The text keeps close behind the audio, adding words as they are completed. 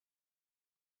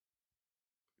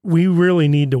we really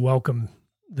need to welcome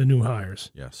the new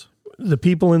hires. Yes. The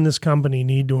people in this company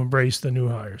need to embrace the new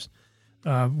hires.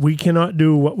 We cannot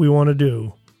do what we want to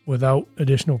do without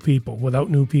additional people,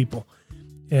 without new people.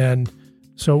 And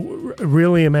so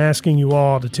really am asking you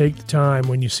all to take the time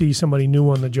when you see somebody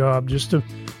new on the job just to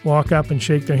walk up and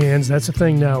shake their hands. That's a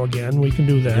thing now again. We can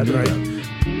do that, right?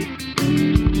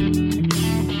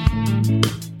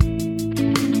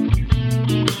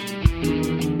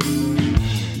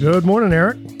 Good morning,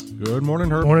 Eric. Good morning,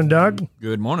 Herb. Morning, Doug.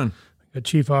 Good morning. Got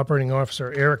Chief Operating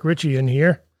Officer Eric Ritchie in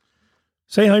here.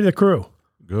 Say hi to the crew.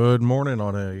 Good morning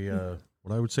on a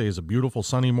what I would say is a beautiful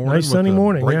sunny morning. Nice sunny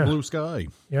morning, bright yeah. blue sky.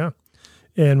 Yeah.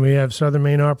 And we have Southern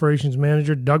Maine Operations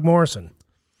Manager Doug Morrison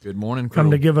Good morning, crew. come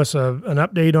to give us an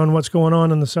update on what's going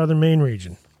on in the Southern Maine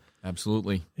region.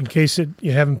 Absolutely. In case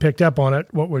you haven't picked up on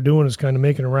it, what we're doing is kind of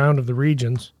making a round of the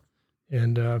regions.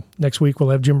 And next week we'll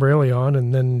have Jim Braley on,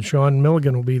 and then Sean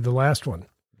Milligan will be the last one.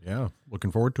 Yeah,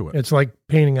 looking forward to it. It's like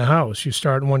painting a house. You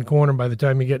start in one corner, by the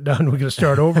time you get done, we're going to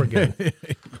start over again.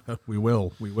 We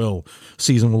will.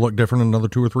 Season will look different in another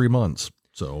 2 or 3 months.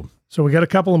 So we got a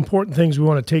couple important things we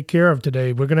want to take care of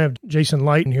today. We're going to have Jason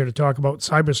Light in here to talk about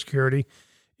cybersecurity.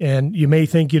 And you may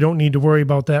think you don't need to worry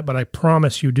about that, but I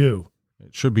promise you do.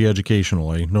 it should be educational.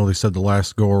 I know they said the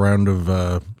last go around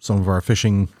of some of our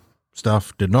fishing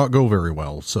stuff did not go very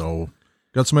well. So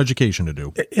got some education to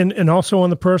do. And also on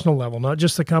the personal level, not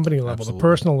just the company level, Absolutely. the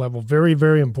personal level, very,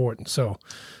 very important. So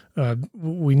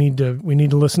we need to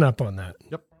listen up on that.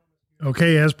 Yep.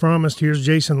 Okay, as promised, here's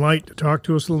Jason Light to talk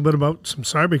to us a little bit about some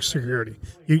cybersecurity.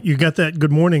 You got that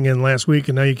good morning in last week,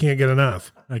 and now you can't get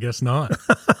enough. I guess not.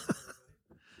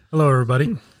 Hello,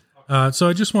 everybody. So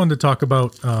I just wanted to talk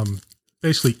about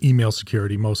basically email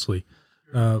security mostly.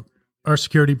 Our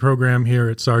security program here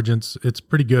at Sargent's, it's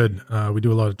pretty good. We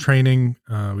do a lot of training,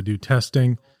 we do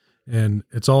testing, and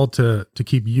it's all to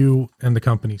keep you and the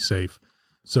company safe.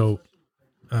 So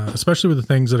especially with the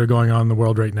things that are going on in the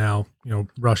world right now,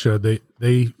 Russia,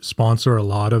 they sponsor a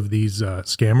lot of these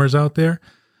scammers out there.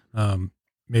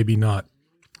 Maybe not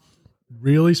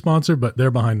really sponsor, but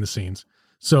they're behind the scenes.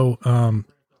 So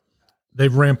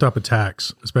they've ramped up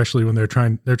attacks, especially when they're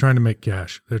trying to make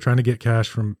cash. They're trying to get cash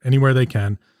from anywhere they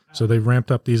can. So they've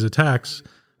ramped up these attacks,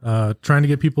 trying to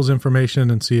get people's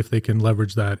information and see if they can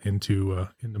leverage that into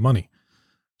money.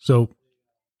 So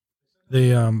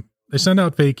they send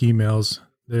out fake emails.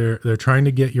 They're trying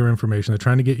to get your information. They're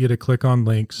trying to get you to click on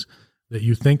links that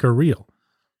you think are real.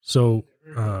 So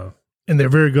And they're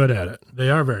very good at it. they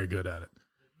are very good at it.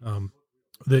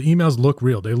 The emails look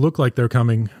real. They look like they're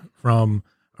coming from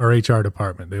our HR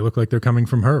department. They look like they're coming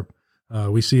from Herb.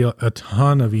 We see a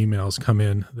ton of emails come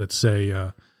in that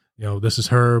say, this is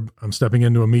Herb. I'm stepping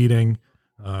into a meeting.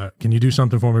 Can you do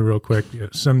something for me real quick?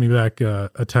 Send me back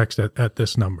a text at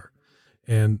this number.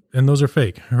 And those are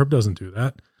fake. Herb doesn't do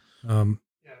that.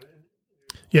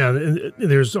 Yeah,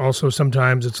 there's also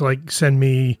sometimes it's like,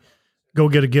 go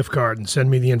get a gift card and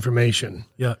send me the information.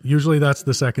 Yeah, usually that's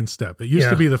the second step. It used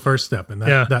to be the first step, and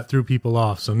that threw people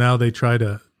off. So now they try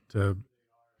to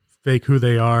fake who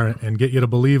they are and get you to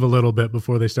believe a little bit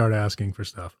before they start asking for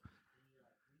stuff.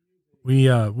 We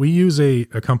use a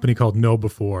company called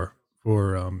KnowBe4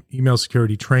 for email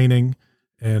security training,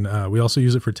 and we also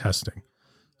use it for testing.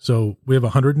 So we have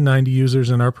 190 users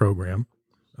in our program.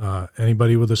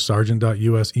 Anybody with a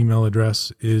sargent.us email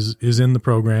address is in the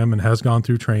program and has gone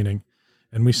through training.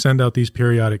 And we send out these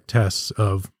periodic tests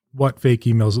of what fake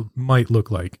emails might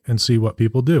look like and see what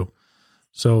people do.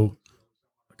 So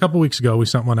a couple weeks ago, we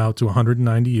sent one out to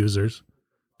 190 users.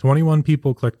 21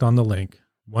 people clicked on the link.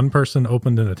 One person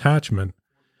opened an attachment,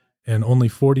 and only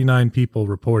 49 people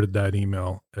reported that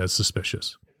email as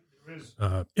suspicious.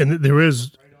 And there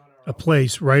is a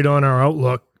place right on our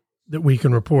Outlook that we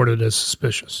can report it as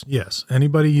suspicious. Yes.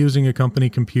 Anybody using a company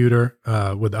computer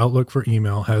with Outlook for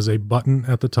email has a button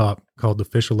at the top called the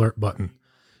Fish Alert button.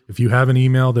 If you have an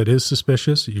email that is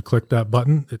suspicious, you click that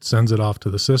button, it sends it off to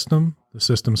the system. The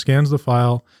system scans the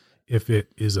file. If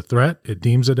it is a threat, it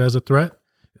deems it as a threat.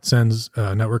 It sends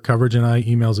Network Coverage and I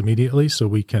emails immediately so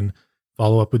we can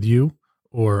follow up with you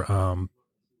or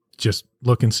just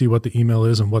look and see what the email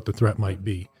is and what the threat might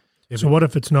be. So what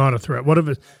if it's not a threat? What if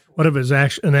it's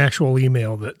an actual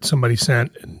email that somebody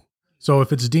sent? So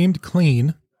if it's deemed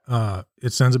clean,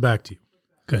 it sends it back to you.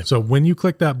 Okay. So when you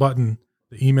click that button,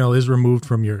 the email is removed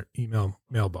from your email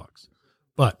mailbox.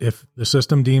 But if the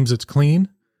system deems it's clean,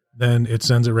 then it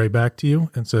sends it right back to you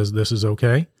and says, this is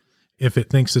okay. If it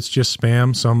thinks it's just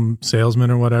spam, some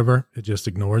salesman or whatever, it just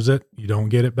ignores it. You don't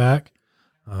get it back.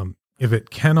 If it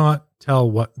cannot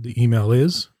tell what the email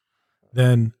is,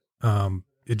 then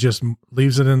it just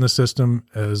leaves it in the system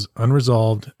as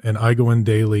unresolved, and I go in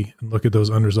daily and look at those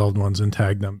unresolved ones and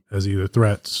tag them as either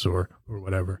threats or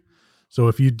whatever. So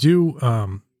if you do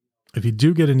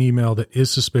get an email that is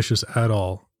suspicious at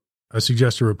all, I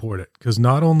suggest you report it, because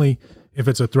not only if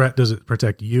it's a threat does it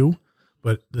protect you,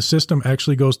 but the system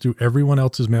actually goes through everyone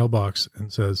else's mailbox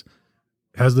and says,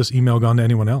 has this email gone to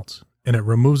anyone else? And it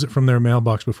removes it from their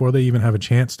mailbox before they even have a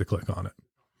chance to click on it.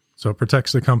 So it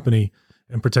protects the company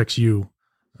and protects you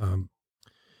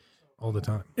all the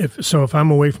time. If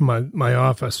I'm away from my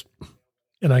office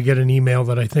and I get an email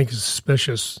that I think is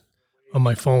suspicious on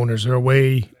my phone, is there a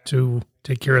way to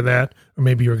take care of that? Or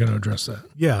maybe you're going to address that.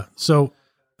 Yeah. So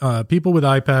people with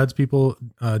iPads, people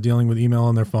dealing with email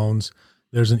on their phones,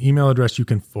 there's an email address you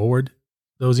can forward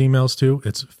those emails to.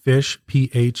 It's phish,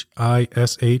 PHISH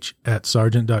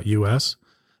 @sargent.us.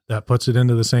 That puts it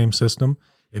into the same system.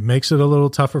 It makes it a little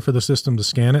tougher for the system to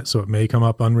scan it, so it may come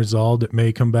up unresolved. It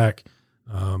may come back,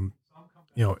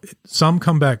 some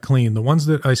come back clean. The ones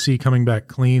that I see coming back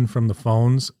clean from the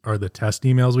phones are the test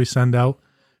emails we send out,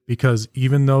 because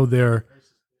even though they're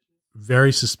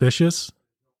very suspicious,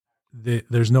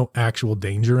 there's no actual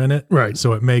danger in it. Right.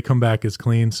 So it may come back as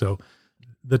clean. So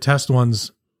the test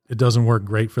ones, it doesn't work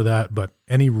great for that, but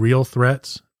any real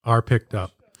threats are picked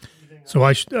up. So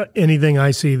anything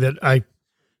I see that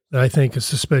I think is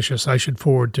suspicious, I should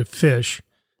forward to phish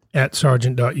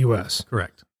 @sargent.us.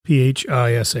 Correct.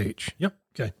 PHISH. Yep.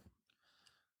 Okay.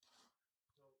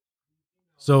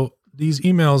 So these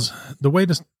emails, the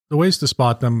ways to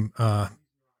spot them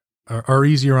are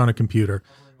easier on a computer.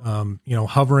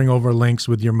 Hovering over links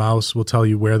with your mouse will tell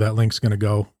you where that link's going to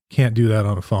go. Can't do that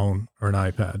on a phone or an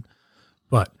iPad.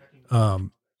 But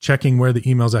checking where the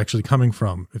email is actually coming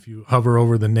from, if you hover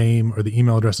over the name or the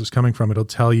email address is coming from, it'll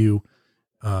tell you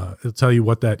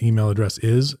what that email address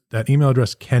is. That email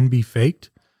address can be faked,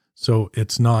 so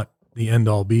it's not the end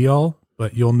all be all.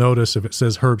 But you'll notice if it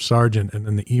says Herb Sargent and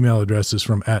then the email address is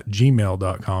from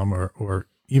 @gmail.com or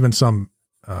even some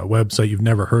website you've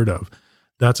never heard of,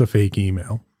 that's a fake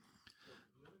email.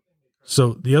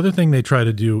 So the other thing they try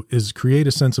to do is create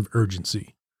a sense of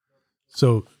urgency.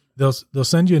 So they'll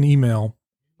send you an email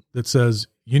that says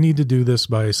you need to do this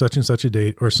by such and such a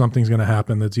date, or something's going to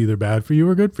happen that's either bad for you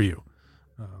or good for you.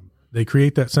 They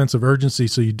create that sense of urgency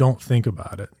so you don't think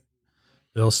about it.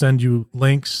 They'll send you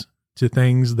links to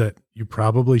things that you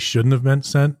probably shouldn't have been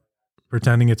sent,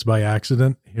 pretending it's by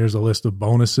accident. Here's a list of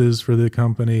bonuses for the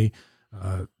company.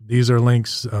 These are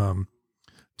links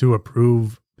to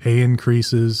approve pay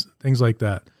increases, things like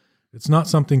that. It's not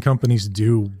something companies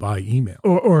do by email.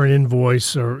 Or an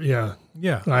invoice, or yeah.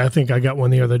 Yeah. I think I got one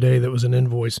the other day that was an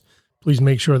invoice. Please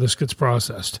make sure this gets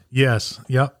processed. Yes.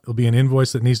 Yep. It'll be an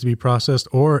invoice that needs to be processed,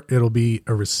 or it'll be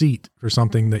a receipt for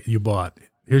something that you bought.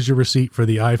 Here's your receipt for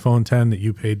the iPhone 10 that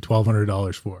you paid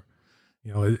 $1,200 for.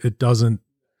 It doesn't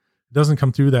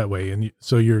come through that way. And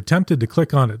so you're tempted to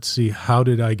click on it to see, how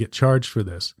did I get charged for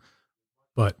this?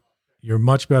 But you're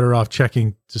much better off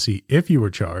checking to see if you were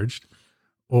charged,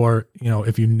 or,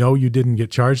 if you didn't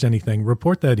get charged anything,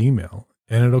 report that email,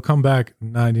 and it'll come back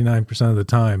 99% of the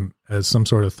time as some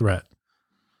sort of threat.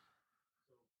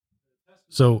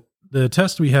 So the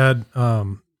test we had,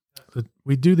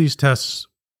 we do these tests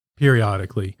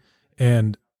periodically,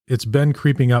 and it's been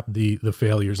creeping up the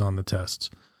failures on the tests.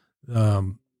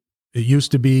 It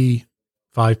used to be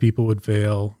 5 people would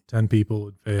fail, 10 people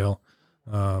would fail,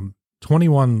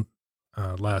 21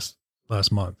 last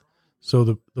month.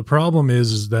 So the problem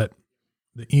is that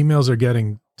the emails are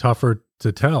getting tougher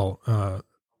to tell.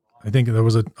 I think there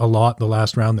was a lot the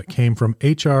last round that came from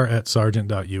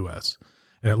hr@sargent.us.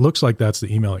 And it looks like that's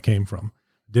the email it came from.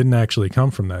 It didn't actually come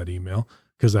from that email,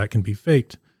 because that can be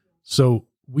faked. So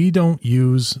we don't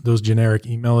use those generic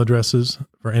email addresses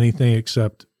for anything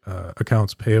except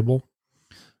accounts payable.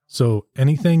 So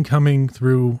anything coming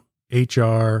through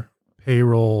HR,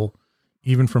 payroll,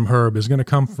 even from Herb, is going to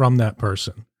come from that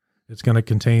person. It's going to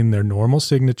contain their normal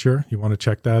signature. You want to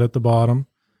check that at the bottom.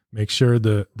 Make sure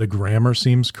the grammar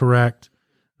seems correct,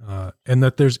 and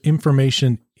that there's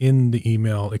information in the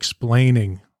email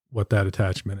explaining what that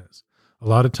attachment is. A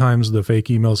lot of times the fake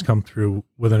emails come through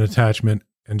with an attachment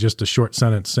and just a short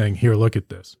sentence saying, here, look at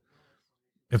this.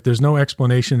 If there's no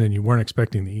explanation and you weren't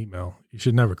expecting the email, you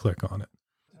should never click on it.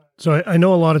 So I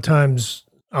know a lot of times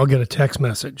I'll get a text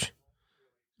message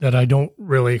that I don't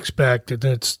really expect, and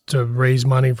it's to raise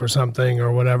money for something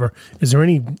or whatever. Is there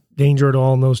any danger at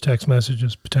all in those text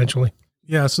messages potentially?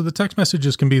 Yeah, so the text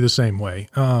messages can be the same way.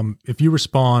 If you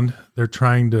respond, they're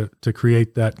trying to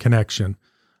create that connection.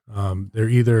 They're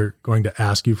either going to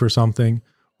ask you for something,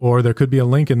 Or there could be a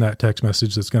link in that text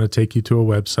message that's going to take you to a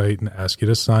website and ask you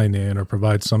to sign in or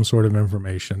provide some sort of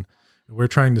information. We're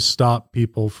trying to stop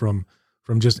people from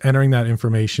just entering that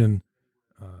information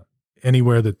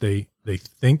anywhere that they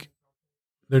think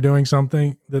they're doing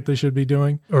something that they should be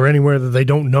doing. Or anywhere that they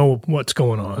don't know what's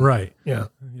going on. Right. Yeah.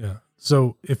 Yeah.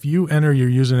 So if you enter your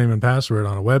username and password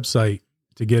on a website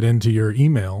to get into your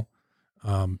email,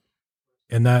 and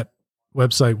that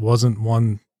website wasn't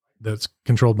one that's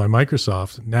controlled by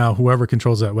Microsoft, now whoever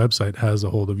controls that website has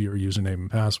a hold of your username and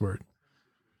password.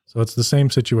 So it's the same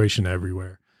situation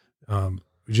everywhere.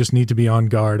 We just need to be on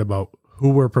guard about who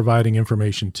we're providing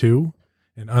information to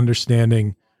and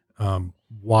understanding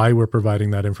why we're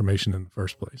providing that information in the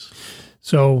first place.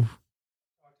 So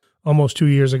almost 2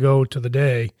 years ago to the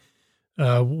day,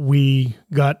 we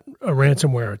got a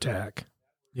ransomware attack.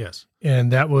 Yes.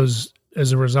 And that was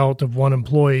as a result of one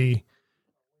employee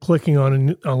clicking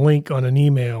on a link on an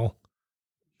email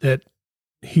that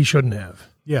he shouldn't have.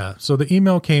 Yeah. So the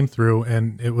email came through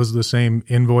and it was the same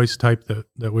invoice type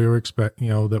that we were expecting,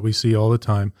 that we see all the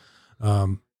time.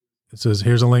 It says,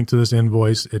 here's a link to this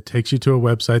invoice. It takes you to a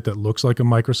website that looks like a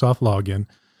Microsoft login.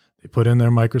 They put in their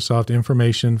Microsoft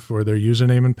information for their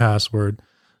username and password.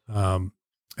 And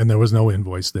there was no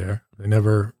invoice there. They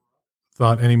never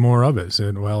thought any more of it.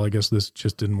 Said, well, I guess this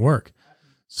just didn't work.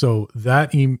 So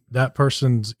that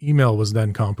person's email was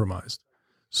then compromised.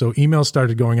 So emails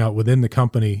started going out within the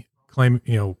company from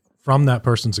that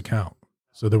person's account.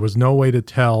 So there was no way to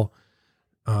tell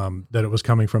that it was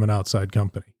coming from an outside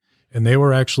company. And they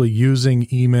were actually using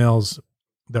emails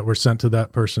that were sent to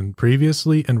that person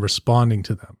previously and responding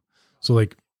to them. So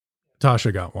like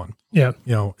Tasha got one. Yeah.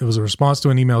 It was a response to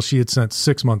an email she had sent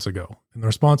 6 months ago. And the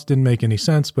response didn't make any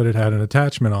sense, but it had an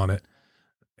attachment on it.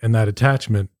 And that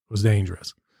attachment was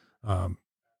dangerous.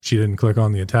 She didn't click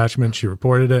on the attachment. She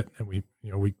reported it. And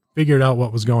we figured out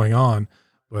what was going on.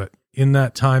 But in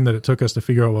that time that it took us to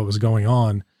figure out what was going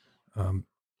on,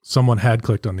 someone had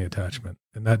clicked on the attachment,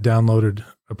 and that downloaded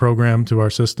a program to our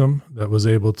system that was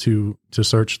able to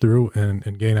search through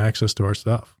and gain access to our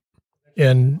stuff.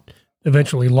 And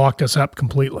eventually locked us up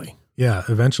completely. Yeah,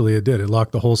 eventually it did. It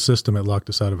locked the whole system. It locked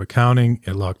us out of accounting.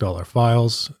 It locked all our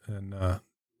files, and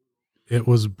it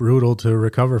was brutal to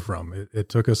recover from. It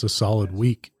took us a solid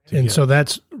week. So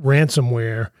that's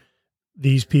ransomware.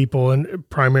 These people, and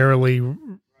primarily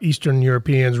Eastern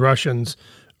Europeans, Russians,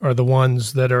 are the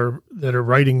ones that are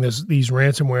writing these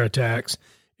ransomware attacks,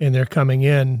 and they're coming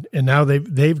in, and now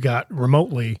they've got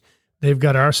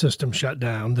our system shut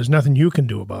down. There's nothing you can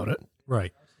do about it.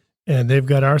 Right. And they've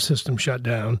got our system shut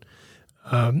down.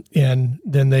 And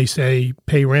then they say,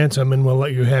 pay ransom and we'll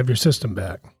let you have your system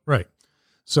back. Right.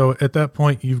 So at that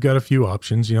point, you've got a few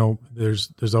options.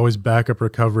 There's always backup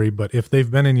recovery, but if they've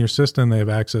been in your system, they have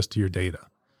access to your data.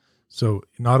 So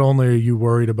not only are you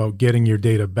worried about getting your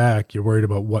data back, you're worried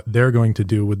about what they're going to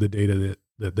do with the data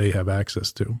that they have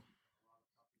access to.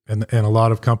 And a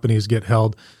lot of companies get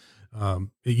held.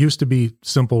 It used to be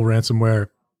simple ransomware.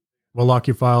 We'll lock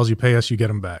your files, you pay us, you get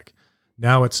them back.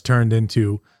 Now it's turned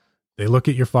into, they look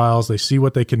at your files, they see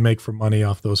what they can make for money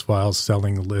off those files,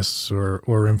 selling lists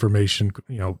or information.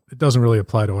 It doesn't really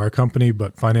apply to our company,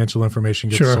 but financial information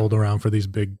gets sold around for these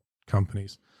big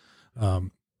companies.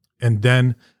 And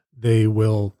then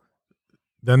they'll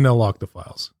lock the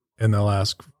files and they'll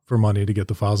ask for money to get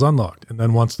the files unlocked. And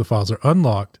then once the files are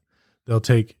unlocked, they'll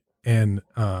take and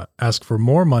ask for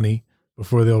more money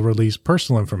before they'll release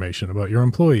personal information about your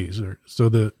employees.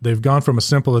 They've gone from a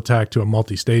simple attack to a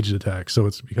multi-staged attack. So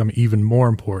it's become even more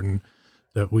important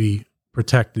that we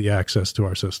protect the access to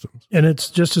our systems. And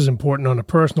it's just as important on a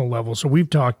personal level. So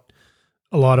we've talked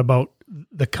a lot about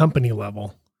the company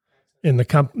level and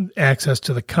the access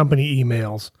to the company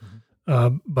emails.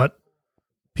 But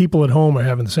people at home are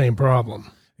having the same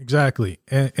problem. Exactly.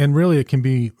 And really it can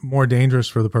be more dangerous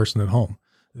for the person at home.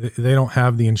 They don't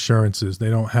have the insurances. They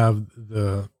don't have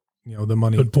the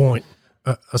money. Good point.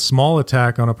 A small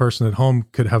attack on a person at home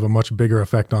could have a much bigger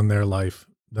effect on their life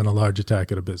than a large attack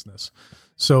at a business.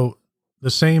 So the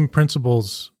same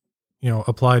principles,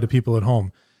 apply to people at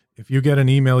home. If you get an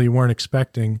email you weren't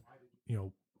expecting,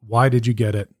 why did you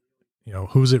get it?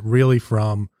 Who's it really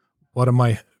from? What am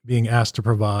I being asked to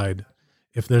provide?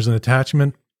 If there's an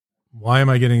attachment, why am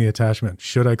I getting the attachment?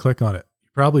 Should I click on it? You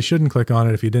probably shouldn't click on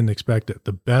it if you didn't expect it.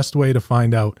 The best way to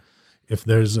find out if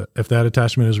that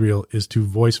attachment is real is to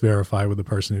voice verify with the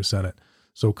person who sent it.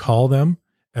 So call them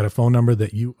at a phone number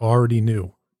that you already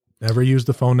knew. Never use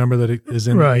the phone number that is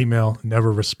in the email.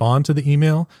 Never respond to the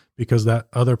email, because that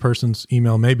other person's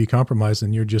email may be compromised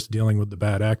and you're just dealing with the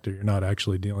bad actor. You're not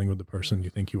actually dealing with the person you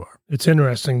think you are. It's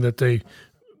interesting that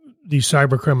these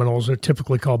cyber criminals are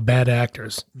typically called bad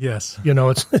actors. Yes.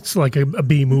 It's like a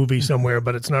B movie somewhere,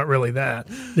 but it's not really that.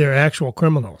 They're actual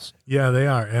criminals. Yeah, they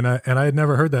are. And I had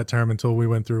never heard that term until we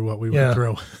went through what we went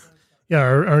through. Yeah,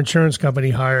 our insurance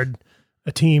company hired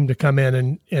a team to come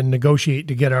in and negotiate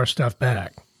to get our stuff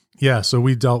back. Yeah, so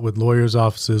we dealt with lawyers'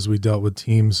 offices. We dealt with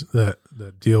teams that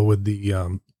deal with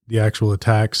the actual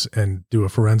attacks and do a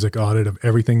forensic audit of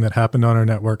everything that happened on our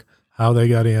network, how they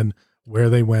got in, where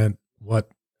they went,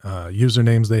 what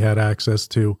usernames they had access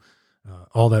to,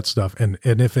 all that stuff. And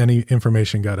if any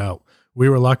information got out. We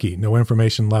were lucky. No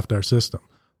information left our system.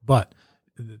 But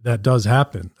that does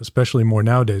happen, especially more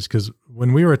nowadays, because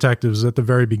when we were attacked, it was at the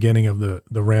very beginning of the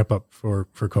ramp up for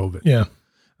COVID. Yeah.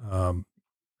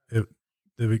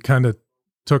 It kind of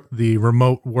took the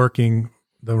remote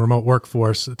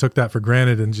workforce, took that for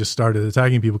granted and just started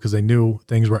attacking people because they knew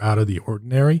things were out of the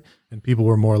ordinary and people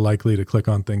were more likely to click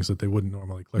on things that they wouldn't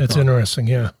normally click on. That's interesting.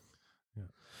 Yeah.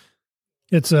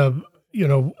 It's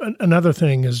another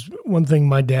thing is one thing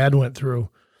my dad went through.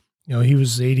 He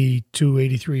was 82,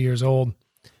 83 years old,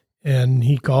 and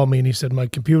he called me and he said, my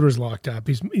computer's locked up.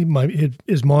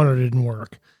 His monitor didn't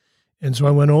work. And so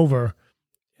I went over,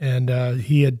 and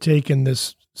he had taken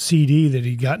this CD that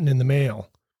he'd gotten in the mail,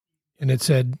 and it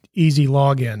said, easy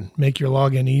login, make your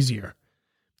login easier.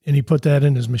 And he put that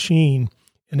in his machine,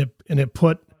 and it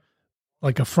put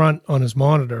like a front on his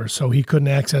monitor so he couldn't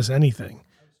access anything.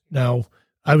 Now,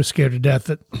 I was scared to death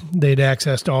that they'd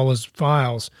accessed all his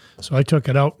files, so I took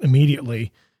it out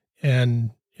immediately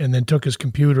and then took his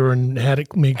computer and had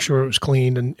it make sure it was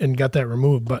cleaned and got that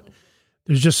removed. But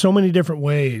there's just so many different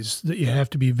ways that you have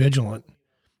to be vigilant,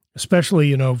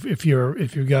 especially, if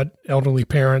you've got elderly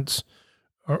parents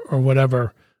or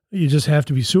whatever. You just have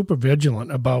to be super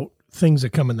vigilant about things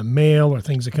that come in the mail or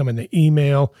things that come in the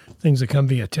email, things that come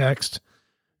via text.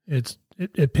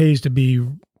 It pays to be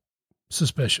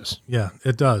suspicious. Yeah,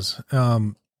 it does.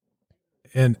 And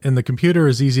the computer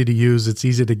is easy to use. It's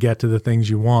easy to get to the things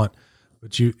you want,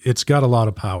 but it's got a lot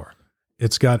of power.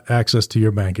 It's got access to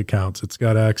your bank accounts. It's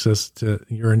got access to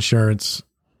your insurance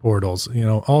portals,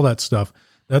 all that stuff.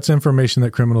 That's information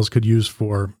that criminals could use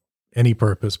for any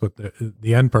purpose, but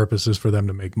the end purpose is for them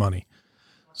to make money.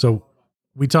 So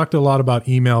we talked a lot about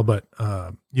email, but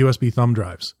USB thumb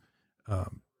drives.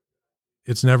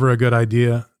 It's never a good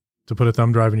idea to put a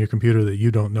thumb drive in your computer that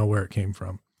you don't know where it came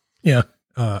from. Yeah.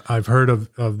 I've heard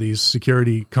of these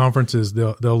security conferences.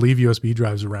 They'll leave USB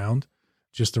drives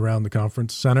just around the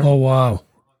conference center. Oh, wow.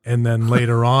 And then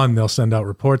later on, they'll send out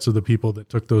reports of the people that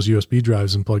took those USB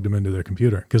drives and plugged them into their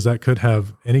computer, because that could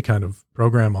have any kind of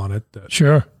program on it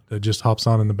that just hops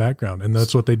on in the background. And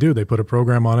that's what they do. They put a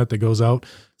program on it that goes out,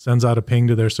 sends out a ping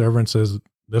to their server and says,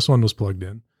 this one was plugged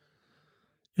in.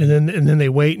 And then they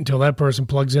wait until that person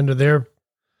plugs into their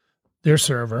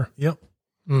server. Yep.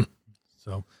 Mm.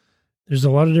 So there's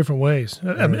a lot of different ways.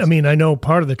 I mean, I know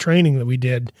part of the training that we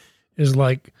did is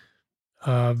like,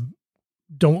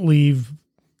 don't leave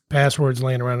passwords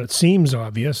laying around. It seems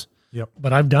obvious. Yep.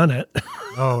 But I've done it.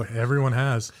 Oh, everyone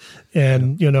has.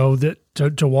 And that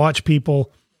to watch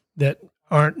people that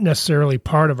aren't necessarily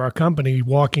part of our company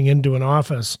walking into an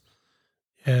office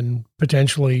and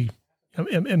potentially,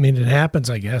 I mean, it happens,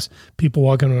 I guess. People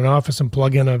walk into an office and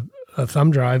plug in a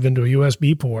thumb drive into a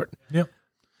USB port. Yep.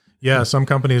 Yeah, some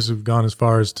companies have gone as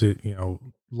far as to,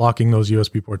 locking those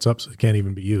USB ports up so they can't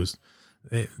even be used.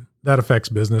 That affects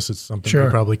business. It's something we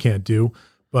probably can't do.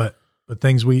 But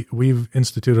things we've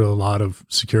instituted a lot of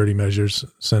security measures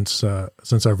since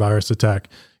our virus attack.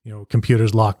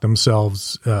 Computers lock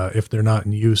themselves if they're not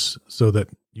in use, so that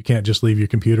you can't just leave your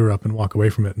computer up and walk away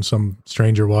from it and some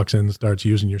stranger walks in and starts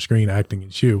using your screen, acting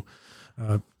as you.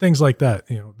 Things like that.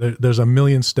 There's a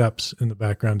million steps in the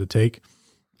background to take,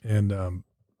 and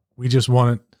we just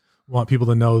want people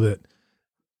to know that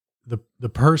the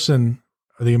person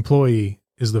or the employee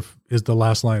is the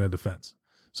last line of defense.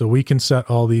 So we can set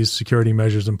all these security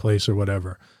measures in place or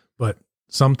whatever, but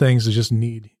some things just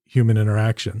need human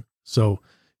interaction. So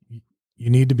you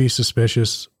need to be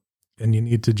suspicious, and you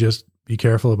need to just be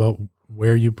careful about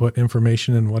where you put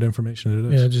information and what information it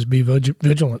is. Yeah, just be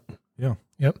vigilant. Yeah.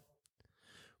 Yep.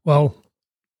 Well,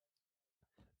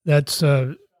 that's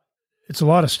it's a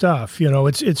lot of stuff.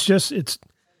 I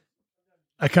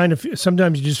kind of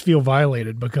sometimes you just feel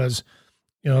violated because,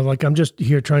 like I'm just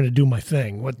here trying to do my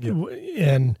thing.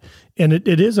 And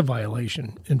it is a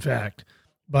violation, in fact.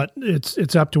 But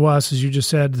it's up to us, as you just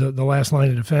said, the last line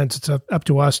of defense. It's up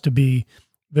to us to be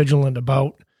vigilant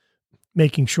about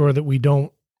making sure that we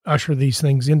don't usher these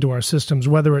things into our systems,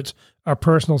 whether it's our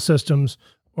personal systems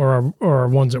or our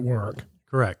ones at work.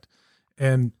 Correct.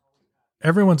 And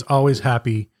everyone's always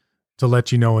happy to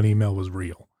let you know an email was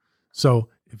real. So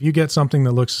if you get something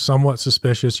that looks somewhat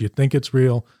suspicious, you think it's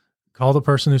real, call the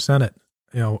person who sent it,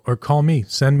 or call me,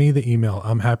 send me the email.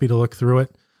 I'm happy to look through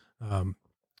it.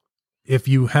 If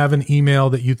you have an email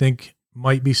that you think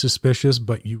might be suspicious,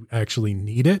 but you actually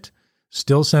need it,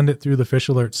 still send it through the Fish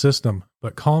Alert system,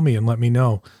 but call me and let me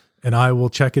know, and I will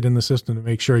check it in the system to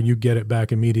make sure you get it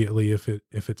back immediately if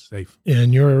it's safe.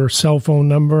 And your cell phone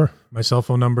number? My cell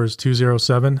phone number is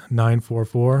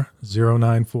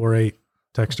 207-944-0948.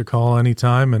 Text or call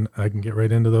anytime, and I can get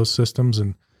right into those systems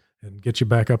and get you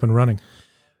back up and running.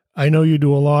 I know you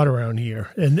do a lot around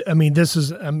here. And I mean,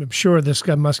 I'm sure this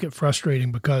guy must get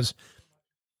frustrating because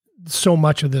so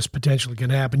much of this potentially can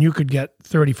happen. You could get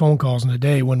 30 phone calls in a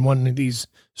day when one of these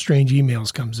strange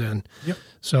emails comes in. Yep.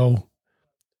 So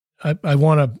I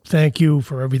want to thank you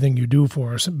for everything you do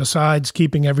for us. Besides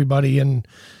keeping everybody in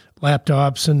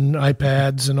laptops and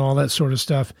iPads and all that sort of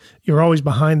stuff, you're always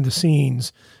behind the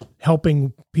scenes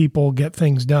helping people get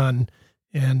things done.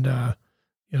 And,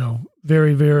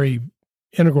 very, very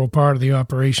integral part of the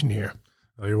operation here.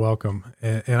 Oh, you're welcome.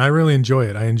 And I really enjoy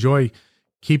it. I enjoy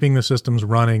keeping the systems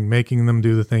running, making them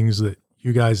do the things that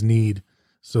you guys need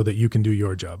so that you can do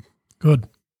your job. Good.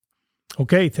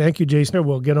 Okay. Thank you, Jason.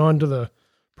 We'll get on to the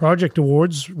project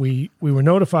awards. We were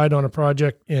notified on a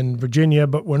project in Virginia,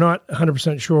 but we're not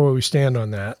 100% sure where we stand on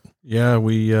that. Yeah,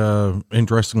 we,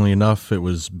 interestingly enough, it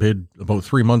was bid about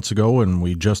 3 months ago, and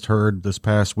we just heard this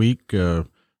past week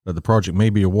that the project may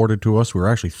be awarded to us. We were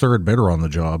actually third bidder on the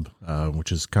job,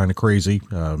 which is kind of crazy.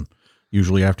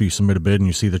 Usually after you submit a bid and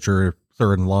you see that you're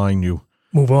third in line, you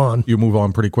move on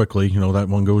pretty quickly. That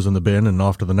one goes in the bin and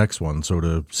off to the next one. So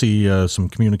to see some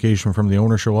communication from the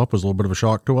owner show up was a little bit of a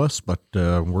shock to us, but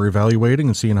we're evaluating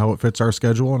and seeing how it fits our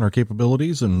schedule and our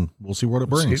capabilities, and we'll see what it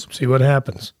brings. See what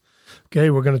happens.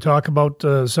 Okay, we're going to talk about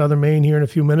Southern Maine here in a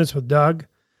few minutes with Doug.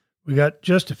 We got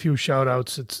just a few shout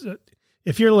outs. It's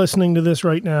if you're listening to this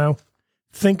right now,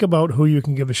 think about who you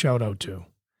can give a shout out to.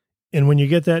 And when you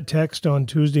get that text on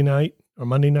Tuesday night or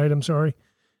Monday night,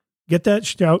 get that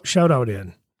shout out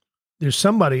in. There's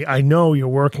somebody, I know you're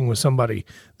working with somebody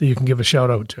that you can give a shout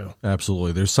out to.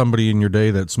 Absolutely. There's somebody in your day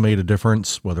that's made a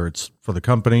difference, whether it's for the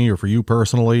company or for you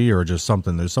personally or just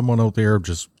something. There's someone out there,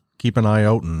 just keep an eye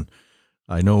out. And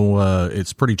I know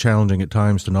it's pretty challenging at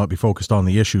times to not be focused on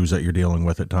the issues that you're dealing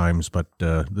with at times, but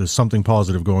there's something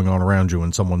positive going on around you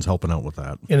and someone's helping out with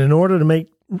that. And in order to make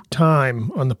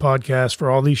time on the podcast for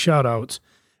all these shout outs,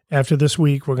 after this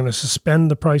week, we're going to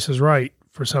suspend the Price is Right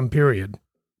for some period.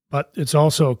 But it's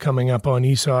also coming up on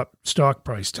ESOP stock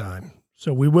price time.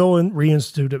 So we will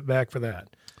reinstitute it back for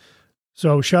that.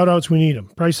 So shout outs, we need them.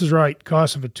 Price is Right,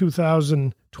 cost of a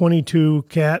 2022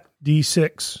 Cat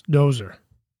D6 dozer.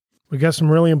 We got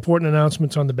some really important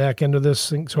announcements on the back end of this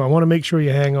thing, so I want to make sure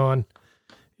you hang on.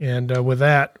 And with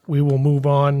that, we will move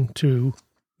on to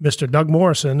Mr. Doug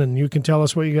Morrison, and you can tell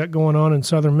us what you got going on in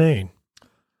Southern Maine.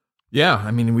 Yeah,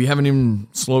 I mean, we haven't even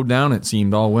slowed down, it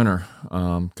seemed, all winter.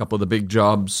 A couple of the big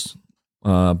jobs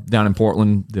down in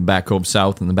Portland, the Back Cove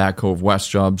South and the Back Cove West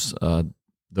jobs,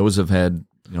 those have had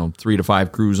 3 to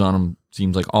 5 crews on them,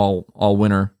 seems like all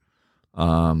winter.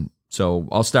 So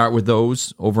I'll start with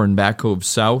those over in Back Cove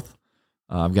South.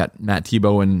 I've got Matt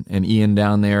Tebow and Ian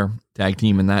down there, tag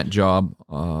team in that job.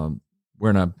 We're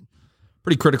in a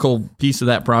pretty critical piece of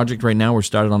that project right now. We're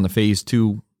started on the phase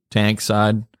 2 tank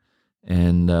side,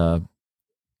 and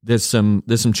there's some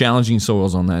challenging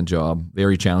soils on that job.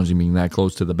 Very challenging, being that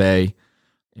close to the bay,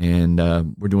 and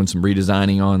we're doing some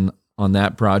redesigning on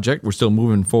that project. We're still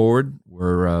moving forward.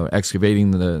 We're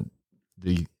excavating the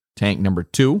tank number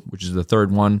 2, which is the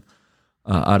third one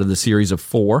out of the series of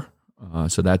 4.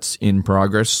 So that's in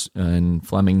progress, and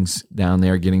Fleming's down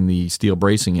there getting the steel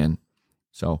bracing in.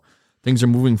 So things are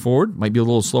moving forward. Might be a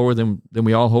little slower than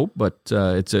we all hope, but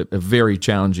it's a very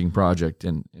challenging project.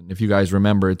 And if you guys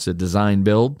remember, it's a design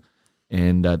build,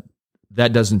 and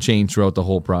that doesn't change throughout the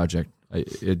whole project.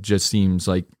 It just seems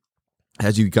like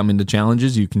as you come into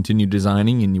challenges, you continue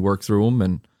designing and you work through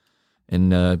them,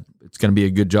 and it's going to be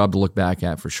a good job to look back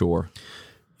at for sure.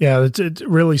 Yeah, it's a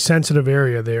really sensitive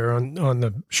area there on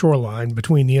the shoreline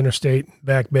between the interstate and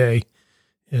Back Bay.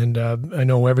 And I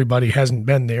know everybody hasn't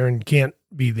been there and can't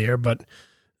be there, but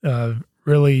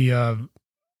really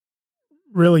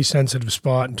sensitive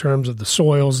spot in terms of the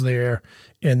soils there.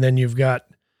 And then you've got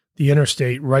the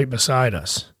interstate right beside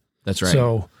us. That's right.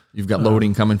 So you've got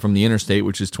loading coming from the interstate,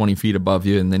 which is 20 feet above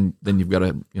you, and then you've got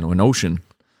an ocean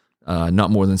not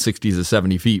more than 60 to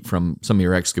 70 feet from some of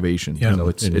your excavation. Yeah.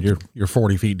 So You're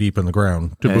 40 feet deep in the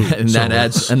ground to boot. and that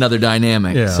adds another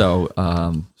dynamic. Yeah. So,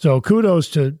 So kudos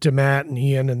to Matt and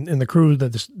Ian and the crew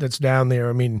that's down there.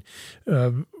 I mean,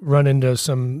 run into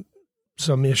some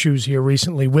issues here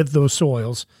recently with those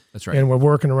soils, that's right. and we're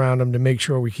working around them to make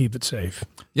sure we keep it safe.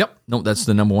 Yep. No, that's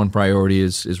the number one priority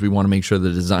is we want to make sure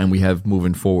the design we have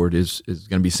moving forward is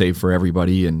going to be safe for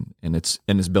everybody and it's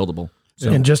buildable.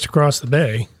 So And just across the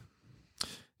bay,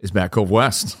 is Back Cove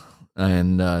West.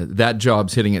 And that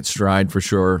job's hitting its stride for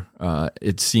sure.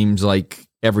 It seems like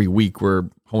every week we're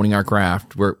honing our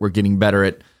craft. We're getting better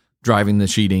at driving the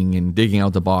sheeting and digging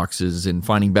out the boxes and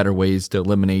finding better ways to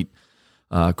eliminate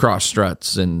cross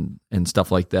struts and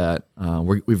stuff like that.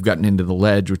 We've gotten into the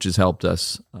ledge, which has helped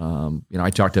us. I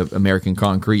talked to American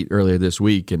Concrete earlier this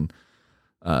week, and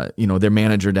their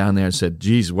manager down there said,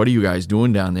 "Geez, what are you guys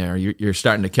doing down there? You're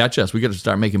starting to catch us. We got to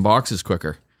start making boxes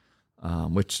quicker."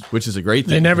 Which is a great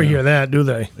thing. they never hear that, do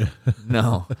they?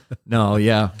 No,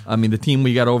 yeah. I mean, the team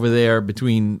we got over there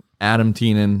between Adam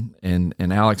Teenan and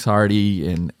Alex Hardy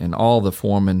and all the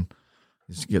foremen,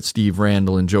 you get Steve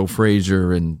Randall and Joe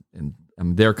Frazier, and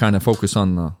they're kind of focused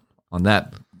on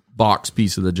that box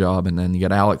piece of the job, and then you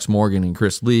got Alex Morgan and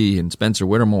Chris Lee and Spencer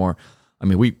Whittemore. I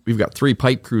mean, we've got 3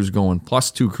 pipe crews going plus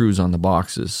 2 crews on the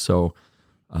boxes, so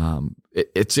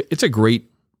it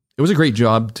was a great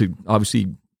job to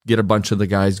obviously get a bunch of the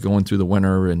guys going through the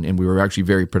winter, and we were actually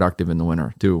very productive in the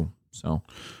winter too. So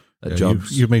that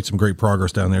you've made some great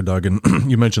progress down there, Doug, and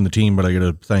you mentioned the team, but I got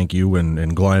to thank you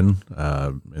and Glenn,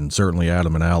 and certainly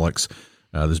Adam and Alex.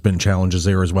 There's been challenges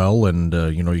there as well, and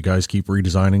you guys keep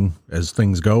redesigning as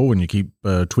things go, and you keep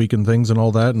tweaking things and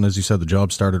all that. And as you said, the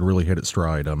job started to really hit its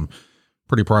stride. I'm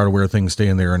pretty proud of where things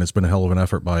stand there, and it's been a hell of an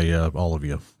effort by all of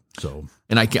you. So,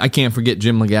 and I can't forget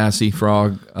Jim Legassi,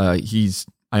 Frog.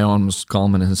 I almost call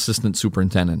him an assistant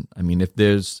superintendent. I mean, if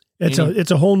there's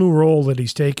it's a whole new role that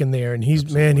he's taken there, and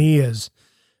he is,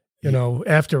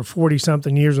 after 40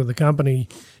 something years with the company,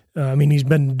 he's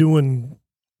been doing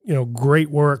great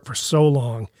work for so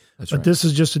long. That's but right. This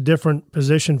is just a different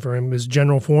position for him as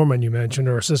general foreman, you mentioned,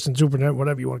 or assistant superintendent,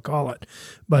 whatever you want to call it.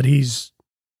 But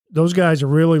those guys are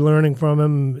really learning from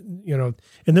him,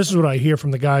 and this is what I hear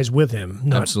from the guys with him.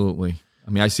 Absolutely. I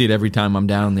mean, I see it every time I'm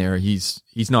down there. He's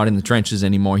not in the trenches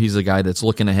anymore. He's the guy that's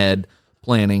looking ahead,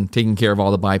 planning, taking care of all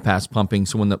the bypass pumping.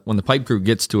 So when the pipe crew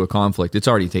gets to a conflict, it's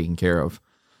already taken care of.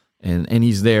 And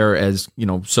he's there as,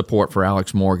 support for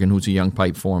Alex Morgan, who's a young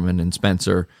pipe foreman, and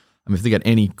Spencer. I mean, if they got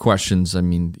any questions, I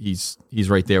mean, he's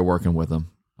right there working with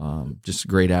them. Just a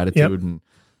great attitude and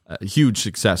a huge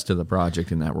success to the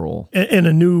project in that role. And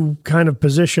a new kind of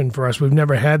position for us. We've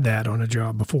never had that on a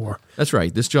job before. That's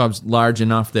right. This job's large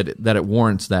enough that it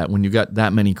warrants that. When you got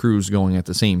that many crews going at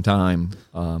the same time,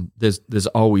 there's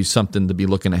always something to be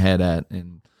looking ahead at.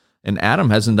 And Adam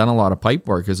hasn't done a lot of pipe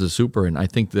work as a super, and I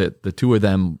think that the two of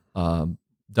them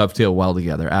dovetail well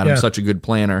together. Adam's such a good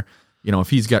planner. If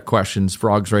he's got questions,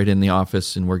 Frog's right in the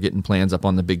office, and we're getting plans up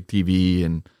on the big TV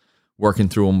and working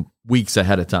through them weeks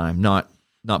ahead of time, not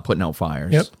putting out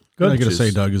fires. Yep. Good. I got to say,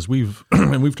 Doug, is we've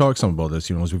talked some about this,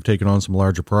 as we've taken on some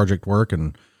larger project work,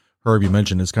 and Herb, you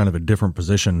mentioned it's kind of a different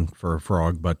position for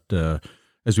Frog, but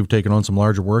as we've taken on some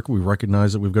larger work, we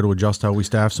recognize that we've got to adjust how we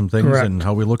staff some things and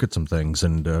how we look at some things.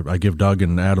 And I give Doug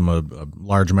and Adam a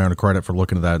large amount of credit for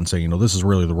looking at that and saying, this is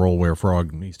really the role where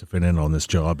Frog needs to fit in on this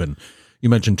job. And you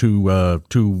mentioned two up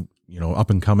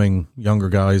and coming younger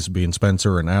guys being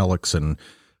Spencer and Alex, and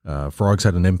Frog's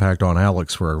had an impact on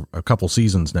Alex for a couple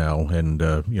seasons now. And,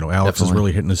 Alex is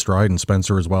really hitting his stride, and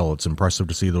Spencer as well. It's impressive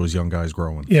to see those young guys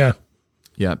growing. Yeah.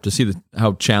 Yeah, to see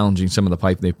how challenging some of the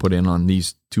pipe they put in on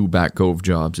these 2 Back Cove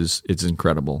jobs it's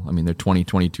incredible. I mean, they're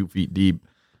 22 feet deep,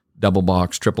 double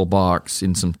box, triple box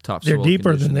in some tough They're soil deeper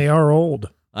conditions. than they are old.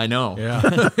 I know.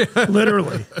 Yeah.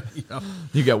 Literally.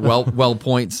 You got well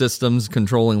point systems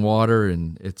controlling water,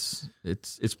 and it's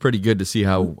pretty good to see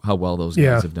how well those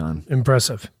guys have done.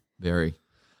 Impressive. Very.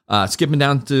 Skipping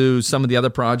down to some of the other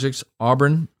projects,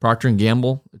 Auburn, Procter &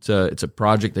 Gamble. It's a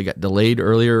project that got delayed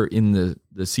earlier in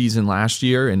the season last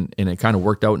year, and it kind of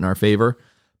worked out in our favor.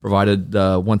 Provided,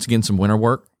 once again, some winter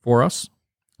work for us.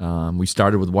 We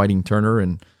started with Whiting Turner,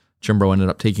 and Chimbro ended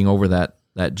up taking over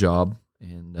that job.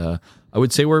 And I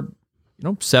would say we're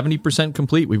 70%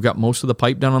 complete. We've got most of the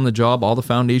pipe done on the job. All the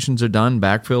foundations are done,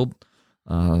 backfilled.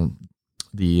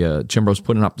 The Chimbro's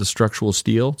putting up the structural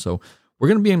steel. So we're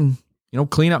going to be in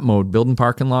cleanup mode, building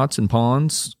parking lots and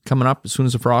ponds coming up as soon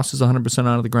as the frost is 100%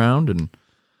 out of the ground, and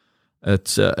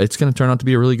it's going to turn out to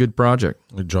be a really good project.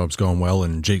 The job's going well,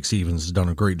 and Jake Stevens has done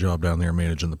a great job down there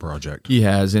managing the project. He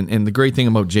has, and the great thing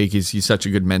about Jake is he's such a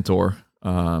good mentor.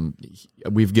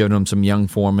 We've given him some young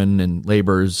foremen and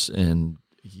laborers, and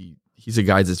he's a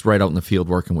guy that's right out in the field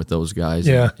working with those guys.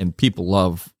 Yeah. And people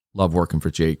love working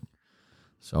for Jake.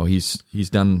 So he's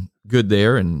done good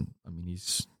there, and I mean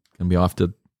he's going to be off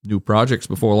to new projects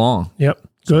before long. Yep,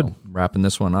 good. So, wrapping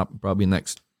this one up probably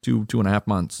next 2.5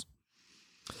 months.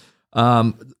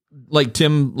 Like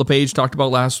Tim LePage talked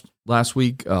about last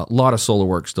week, a lot of solar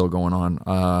work still going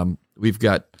on. We've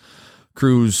got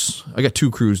crews. I got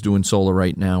 2 crews doing solar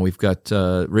right now. We've got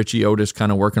Richie Otis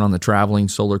kind of working on the traveling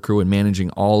solar crew and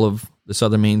managing all of the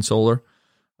Southern Maine solar.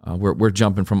 We're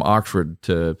jumping from Oxford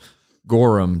to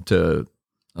Gorham to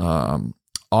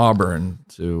Auburn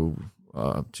to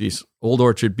Old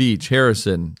Orchard Beach,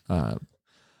 Harrison.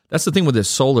 That's the thing with this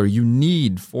solar. You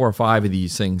need 4 or 5 of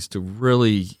these things to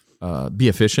really be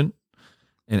efficient.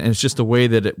 And it's just the way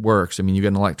that it works. I mean, you got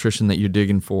an electrician that you're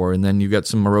digging for, and then you got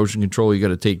some erosion control you got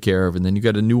to take care of, and then you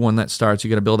got a new one that starts. You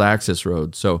got to build access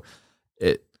roads. So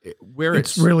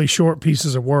it's really short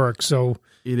pieces of work. So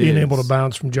being able to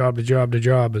bounce from job to job to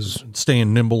job is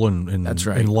staying nimble and that's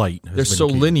right. And light. They're so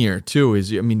key. linear too.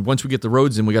 Once we get the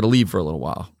roads in, we got to leave for a little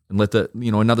while and let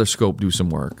another scope do some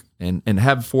work, and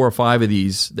have 4 or 5 of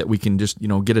these that we can just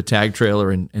get a tag trailer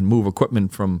and move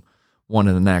equipment from one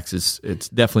to the next. It's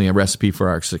definitely a recipe for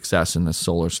our success in this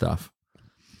solar stuff.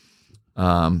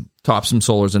 Topsom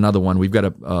Solar is another one. We've got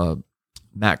a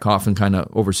Matt Coffin kind of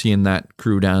overseeing that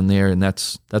crew down there, and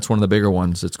that's one of the bigger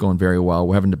ones that's going very well.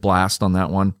 We're having to blast on that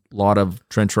one. A lot of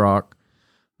trench rock.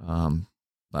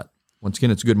 But once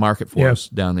again, it's a good market for us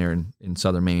down there in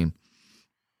Southern Maine.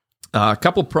 A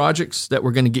couple projects that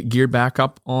we're going to get geared back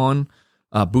up on.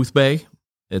 Booth Bay.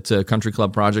 It's a country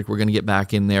club project. We're going to get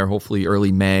back in there hopefully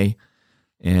early May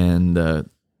and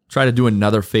try to do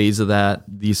another phase of that.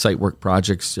 These site work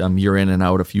projects, you're in and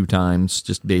out a few times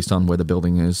just based on where the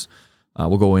building is.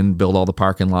 We'll go in, build all the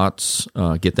parking lots,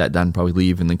 get that done, probably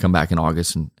leave, and then come back in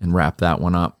August and wrap that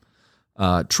one up.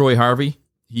 Troy Harvey,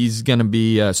 he's going to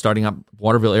be starting up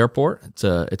Waterville Airport.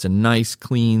 It's a nice,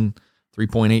 clean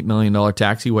 $3.8 million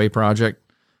taxiway project.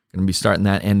 Going to be starting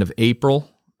that end of April.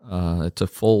 It's a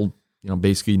full,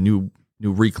 basically new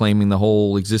reclaiming the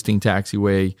whole existing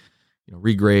taxiway,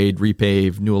 regrade,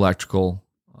 repave, new electrical.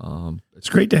 It's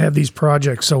great to have these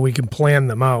projects so we can plan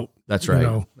them out. That's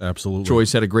right. Absolutely.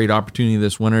 Troy's had a great opportunity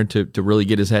this winter to really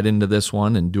get his head into this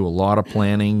one and do a lot of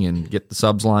planning and get the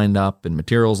subs lined up and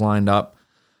materials lined up.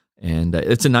 And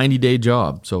it's a 90-day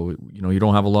job. So, you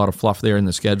don't have a lot of fluff there in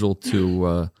the schedule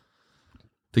to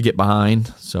get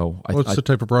behind. So it's the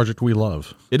type of project we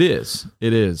love. It is.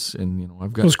 And,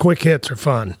 I've got those quick hits are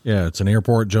fun. Yeah. It's an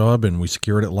airport job, and we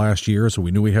secured it last year. So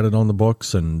we knew we had it on the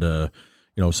books. And,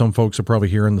 some folks are probably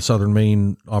hearing the Southern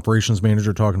Maine operations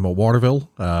manager talking about Waterville.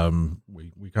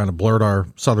 We kind of blurred our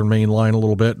Southern Maine line a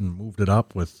little bit and moved it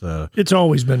up with. It's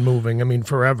always been moving. I mean,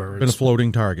 forever. Been a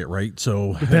floating target, right?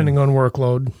 So depending on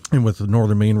workload, and with the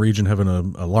Northern Maine region having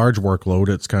a large workload,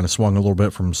 it's kind of swung a little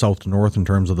bit from south to north in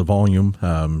terms of the volume.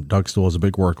 Doug still has a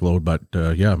big workload, but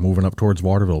moving up towards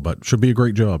Waterville, but should be a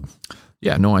great job.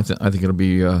 Yeah, no, I think it'll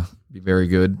be very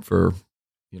good for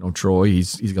Troy.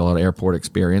 He's got a lot of airport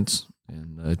experience.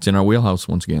 And it's in our wheelhouse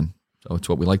once again. So it's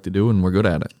what we like to do, and we're good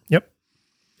at it. Yep.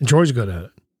 And Troy's good at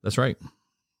it. That's right.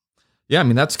 Yeah,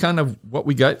 that's kind of what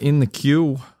we got in the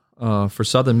queue for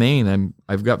Southern Maine.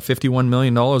 I've got $51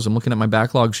 million. I'm looking at my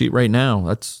backlog sheet right now.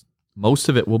 That's most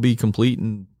of it will be complete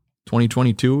in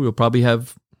 2022. We'll probably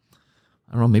have,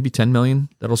 maybe $10 million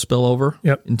that'll spill over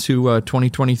into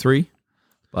 2023.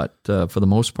 But for the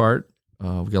most part,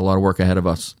 we've got a lot of work ahead of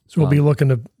us. So we'll be looking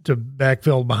to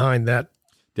backfill behind that.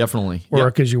 Definitely.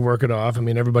 Work as you work it off.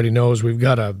 Everybody knows we've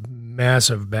got a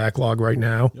massive backlog right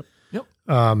now. Yep.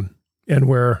 And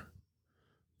we're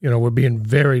being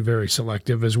very, very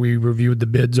selective as we reviewed the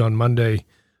bids on Monday,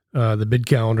 the bid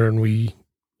calendar, and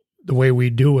the way we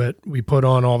do it, we put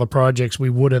on all the projects we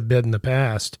would have bid in the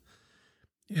past.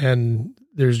 And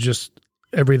there's just,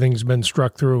 everything's been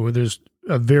struck through. There's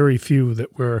a very few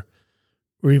that we're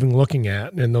even looking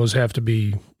at, and those have to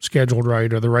be scheduled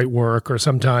right or the right work, or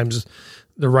sometimes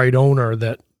the right owner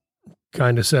that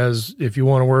kind of says, if you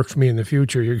want to work for me in the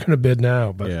future, you're going to bid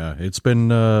now. But yeah, it's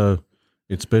been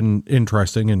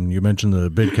interesting. And you mentioned the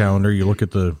bid calendar. You look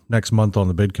at the next month on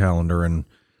the bid calendar, and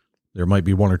there might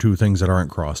be 1 or 2 things that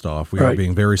aren't crossed off. We are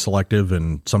being very selective,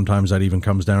 and sometimes that even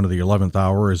comes down to the 11th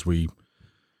hour as we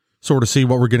sort of see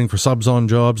what we're getting for subs on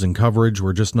jobs and coverage.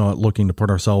 We're just not looking to put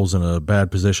ourselves in a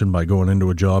bad position by going into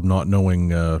a job not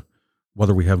knowing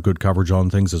whether we have good coverage on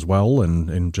things as well,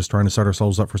 and just trying to set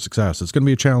ourselves up for success. It's going to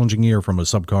be a challenging year from a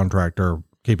subcontractor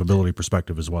capability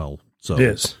perspective as well. So it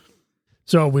is.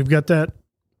 So we've got that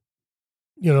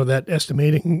that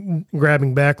estimating,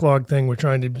 grabbing backlog thing, we're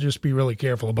trying to just be really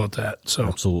careful about that. So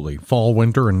Absolutely. Fall,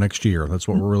 winter, and next year. That's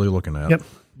what we're really looking at. Yep.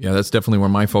 Yeah, that's definitely where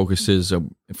my focus is.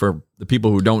 For the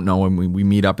people who don't know, and we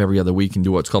meet up every other week and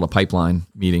do what's called a pipeline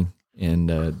meeting,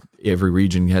 and every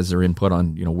region has their input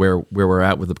on where we're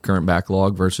at with the current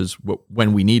backlog versus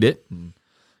when we need it. And,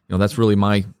 that's really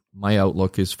my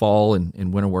outlook is fall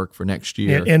and winter work for next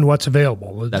year, and what's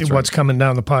available, That's what's right. coming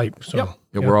down the pipe. So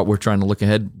Yeah, we're trying to look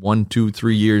ahead 1, 2,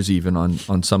 3 years even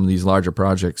on some of these larger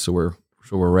projects, so we're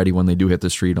ready when they do hit the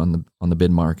street on the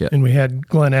bid market. And we had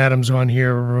Glenn Adams on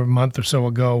here a month or so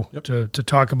ago to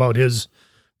talk about his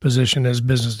position as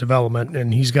business development,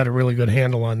 and he's got a really good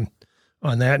handle on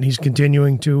that, and he's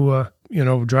continuing to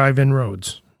drive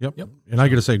inroads. Yep. And I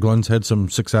got to say, Glenn's had some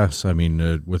success. I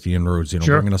mean, with the inroads,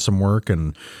 Sure. bringing us some work,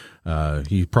 and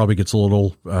he probably gets a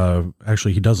little.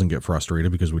 Actually, he doesn't get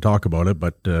frustrated because we talk about it,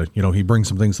 but he brings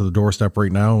some things to the doorstep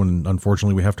right now, and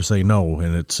unfortunately, we have to say no.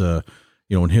 And it's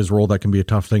in his role, that can be a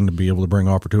tough thing to be able to bring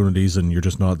opportunities, and you're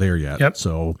just not there yet. Yep.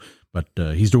 So, but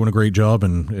he's doing a great job,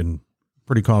 and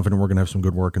pretty confident we're going to have some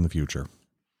good work in the future.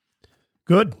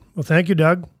 Good. Well, thank you,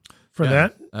 Doug, for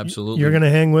that. Absolutely. You're going to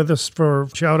hang with us for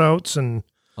shout outs and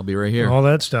I'll be right here. all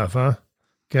that stuff, huh?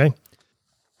 Okay.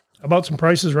 How about some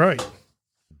prices right?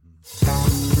 There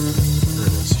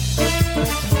it is.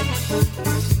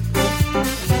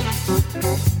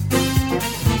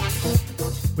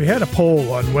 We had a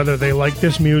poll on whether they like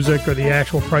this music or the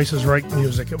actual Price is Right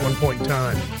music at one point in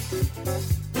time.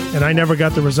 And I never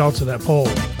got the results of that poll.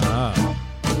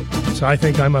 So I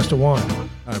think I must have won.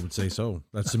 I would say so.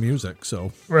 That's the music.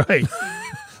 So Right.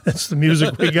 That's the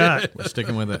music we got. We're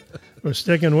sticking with it. We're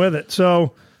sticking with it.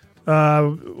 So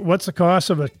what's the cost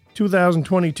of a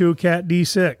 2022 Cat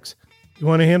D6? You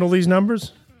want to handle these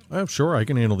numbers? Sure, I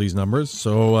can handle these numbers.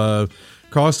 So,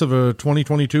 cost of a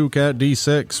 2022 Cat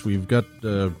D6, we've got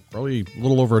probably a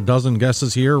little over a dozen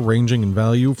guesses here, ranging in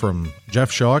value from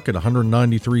Jeff Schock at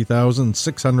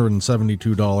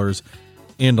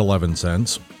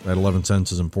 $193,672.11. That 11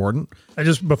 cents is important. I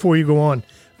just, before you go on,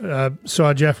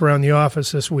 saw Jeff around the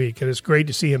office this week, and it's great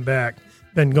to see him back.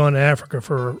 Been gone to Africa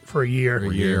for a year.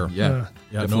 A year. Yeah.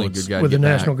 Definitely a it's good guy. With to the get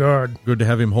National back. Guard. good to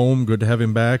have him home, good to have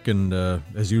him back, and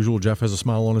as usual, Jeff has a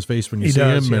smile on his face when you He see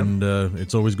does, him, yeah. and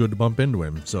it's always good to bump into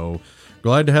him. So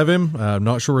glad to have him. I'm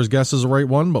not sure his guess is the right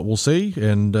one, but we'll see.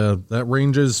 And that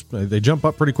ranges, they jump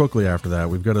up pretty quickly after that.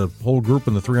 We've got a whole group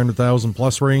in the 300,000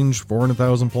 plus range,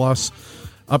 400,000 plus,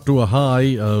 up to a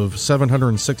high of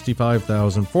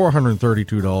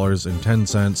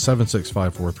 $765,432.10,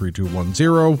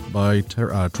 7654321 by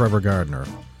Trevor Gardner.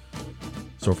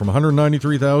 So from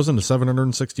 193,000 to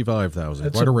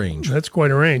 765,000, quite a range. That's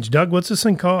quite a range. Doug, what's this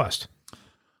thing cost?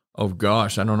 Oh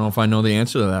gosh, I don't know if I know the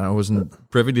answer to that. I wasn't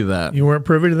privy to that. You weren't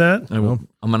privy to that? I'm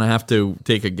gonna have to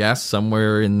take a guess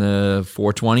somewhere in the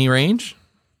 420 range.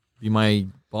 Be my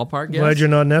ballpark guess. Glad you're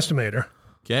not an estimator.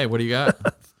 Okay, what do you got?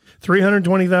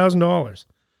 $320,000.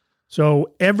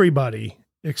 So everybody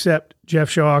except Jeff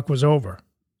Schock was over.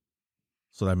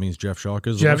 So that means Jeff Schock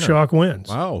is Jeff the winner. Schock wins.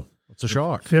 Wow, that's a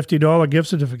shock. $50 gift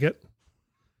certificate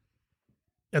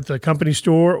at the company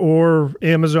store or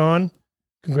Amazon.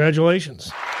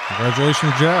 Congratulations.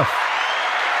 Congratulations, Jeff.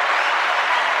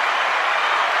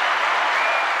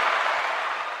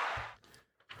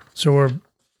 So we're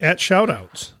at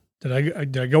shout-outs. Did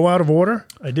I go out of order?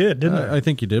 I did, didn't I? I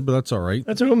think you did, but that's all right.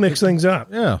 That's how we'll mix things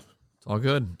up. Yeah, It's all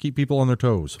good. keep people on their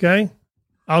toes. Okay.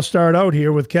 I'll start out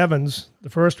here with Kevin's,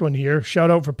 the first one here. Shout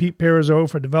out for Pete Perizzo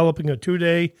for developing a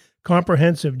 2-day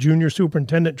comprehensive junior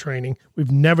superintendent training.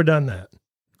 We've never done that.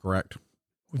 Correct.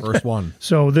 First one.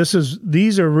 So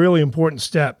these are really important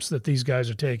steps that these guys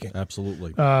are taking.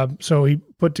 Absolutely. So he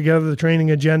put together the training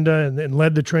agenda and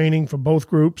led the training for both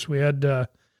groups. We had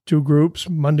 2 groups,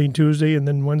 Monday and Tuesday, and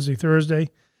then Wednesday, Thursday.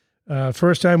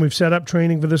 First time we've set up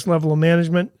training for this level of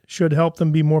management. Should help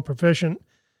them be more proficient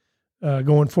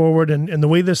going forward. And the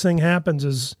way this thing happens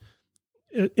is,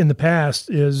 in the past,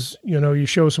 is, you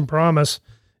show some promise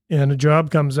and a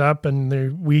job comes up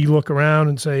and we look around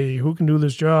and say, who can do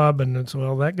this job? And it's,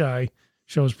 well, that guy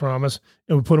shows promise,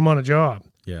 and we put him on a job.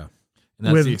 Yeah. And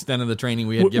that's With- the extent of the training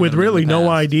we had given With them in really the no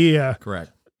past. idea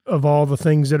Correct. of all the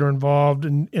things that are involved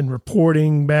in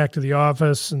reporting back to the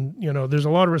office. And, there's a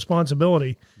lot of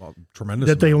responsibility Well, tremendous.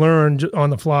 that they amount. learn on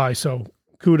the fly. So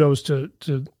kudos to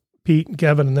Pete and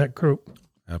Kevin and that group.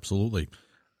 Absolutely.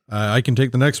 I can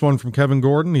take the next one from Kevin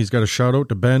Gordon. He's got a shout out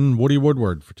to Ben Woody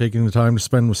Woodward for taking the time to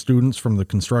spend with students from the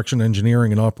Construction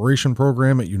Engineering and Operation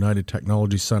program at United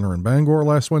Technology Center in Bangor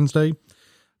last Wednesday.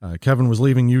 Kevin was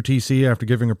leaving UTC after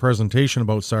giving a presentation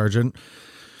about Sargent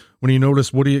When you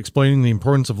noticed Woody explaining the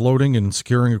importance of loading and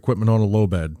securing equipment on a low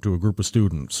bed to a group of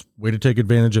students. Way to take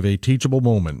advantage of a teachable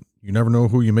moment. You never know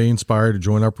who you may inspire to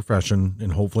join our profession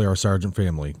and hopefully our Sargent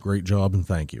family. Great job and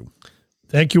thank you.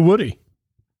 Thank you, Woody.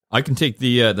 I can take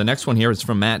the next one here. It's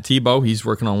from Matt Tebow. He's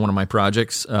working on one of my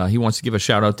projects. He wants to give a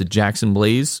shout out to Jackson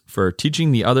Blaze for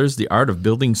teaching the others the art of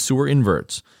building sewer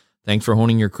inverts. Thanks for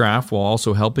honing your craft while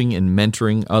also helping and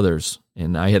mentoring others.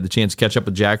 And I had the chance to catch up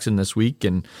with Jackson this week,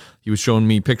 and he was showing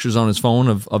me pictures on his phone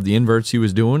of the inverts he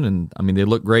was doing, and I mean they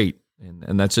look great.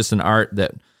 And that's just an art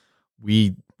that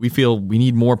we feel we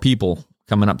need more people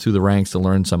coming up through the ranks to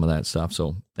learn some of that stuff.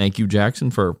 So thank you,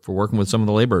 Jackson, for working with some of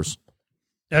the laborers.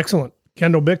 Excellent.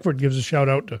 Kendall Bickford gives a shout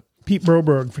out to Pete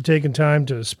Broberg for taking time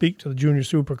to speak to the junior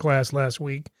super class last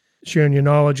week. Sharing your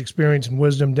knowledge, experience, and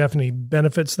wisdom definitely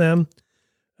benefits them.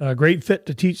 Great fit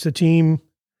to teach the team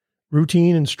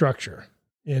routine and structure.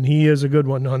 And he is a good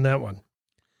one on that one.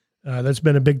 That's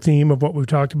been a big theme of what we've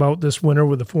talked about this winter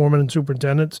with the foreman and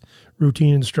superintendents,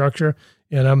 routine and structure.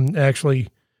 And I'm actually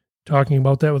talking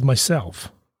about that with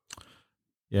myself.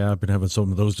 Yeah, I've been having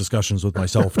some of those discussions with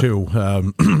myself too.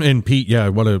 And Pete, yeah,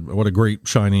 what a great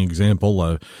shining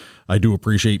example. I do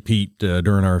appreciate Pete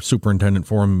during our superintendent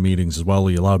forum meetings as well.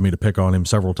 He allowed me to pick on him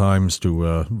several times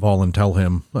to volunteer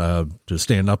him to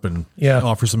stand up and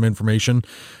offer some information,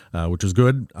 which is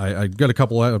good. I got a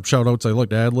couple of shout outs I'd like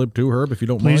to ad-lib too, Herb, if you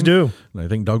don't mind. Please do. And I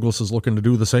think Douglas is looking to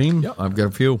do the same. Yeah, I've got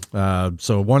a few.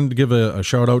 So wanted to give a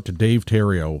shout out to Dave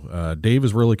Terrio. Dave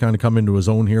has really kind of come into his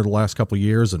own here the last couple of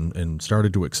years and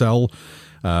started to excel.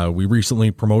 We recently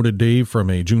promoted Dave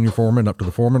from a junior foreman up to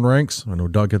the foreman ranks. I know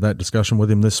Doug had that discussion with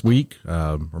him this week,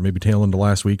 or maybe tail into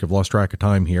last week. I've lost track of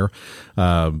time here.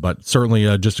 But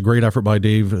certainly just a great effort by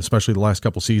Dave, especially the last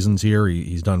couple seasons here.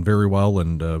 He's done very well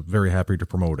and very happy to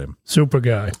promote him. Super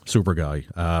guy.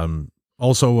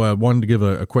 Also wanted to give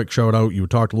a quick shout out. You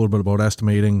talked a little bit about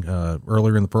estimating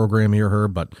earlier in the program here,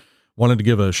 Herb, but wanted to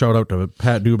give a shout out to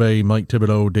Pat Dubé, Mike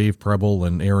Thibodeau, Dave Preble,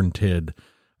 and Aaron Tidd.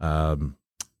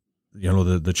 You know,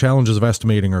 the challenges of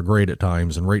estimating are great at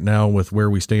times. And right now with where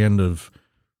we stand of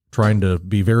trying to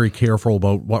be very careful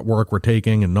about what work we're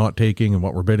taking and not taking and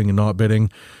what we're bidding and not bidding,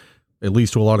 it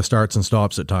leads to a lot of starts and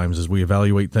stops at times as we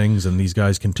evaluate things. And these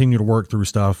guys continue to work through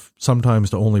stuff, sometimes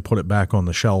to only put it back on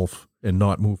the shelf and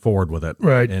not move forward with it.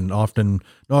 Right. And not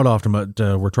often,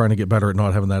 but we're trying to get better at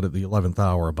not having that at the 11th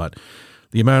hour. But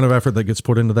the amount of effort that gets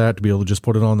put into that to be able to just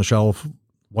put it on the shelf,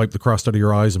 wipe the crust out of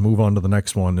your eyes and move on to the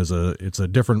next one it's a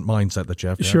different mindset that you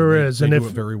have to have. Sure is. They and do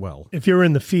if, it very well. If you're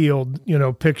in the field,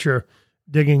 picture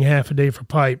digging half a day for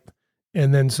pipe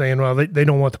and then saying, well, they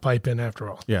don't want the pipe in after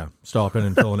all. Yeah. Stopping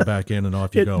and filling it back in and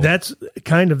off you go. That's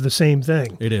kind of the same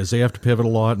thing. It is. They have to pivot a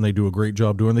lot and they do a great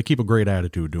job doing it. They keep a great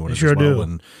attitude doing it sure as well.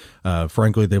 Do. And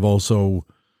frankly, they've also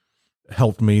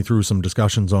helped me through some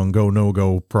discussions on go,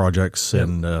 no-go projects,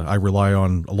 and I rely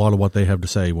on a lot of what they have to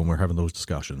say when we're having those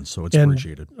discussions, so it's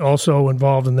appreciated. Also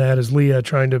involved in that is Leah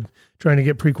trying to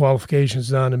get pre-qualifications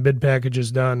done and bid packages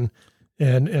done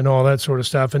and all that sort of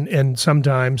stuff, and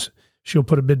sometimes she'll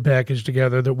put a bid package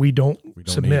together that we don't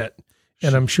submit,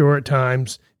 and I'm sure at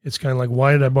times it's kind of like,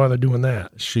 why did I bother doing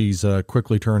that? She's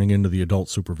quickly turning into the adult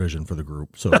supervision for the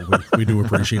group, so we do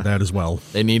appreciate that as well.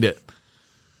 They need it.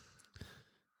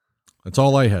 That's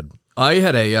all I had. I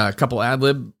had a couple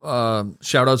ad-lib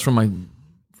shout-outs from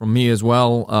me as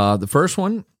well. The first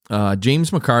one,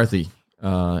 James McCarthy,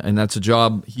 and that's a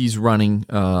job he's running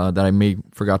that I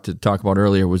forgot to talk about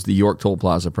earlier, was the York Toll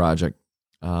Plaza project.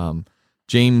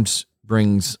 James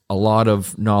brings a lot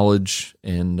of knowledge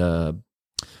and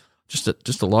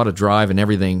just a lot of drive and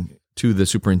everything to the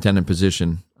superintendent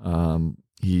position.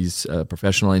 He's a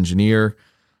professional engineer.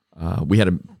 We had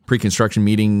a pre-construction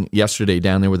meeting yesterday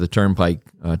down there with the Turnpike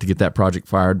to get that project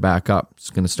fired back up. It's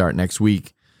going to start next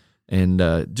week. And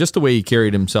just the way he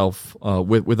carried himself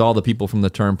with all the people from the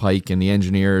Turnpike and the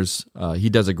engineers, he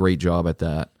does a great job at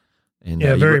that. And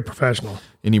very professional.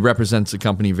 And he represents the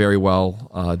company very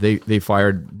well. They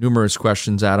fired numerous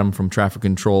questions at him, from traffic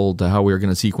control to how we were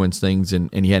going to sequence things, and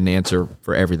he had an answer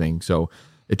for everything. So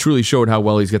it truly showed how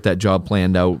well he's got that job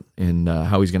planned out and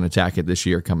how he's going to attack it this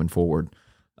year coming forward.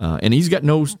 And he's got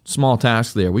no small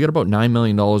task there. We got about $9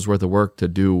 million worth of work to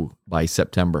do by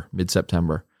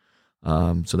mid-September.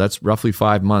 So that's roughly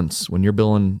 5 months. When you're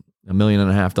billing $1.5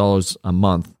 million a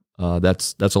month,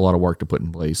 that's a lot of work to put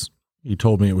in place. He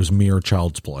told me it was mere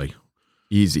child's play.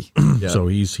 Easy. Yeah. So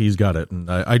he's got it. And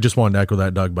I just wanted to echo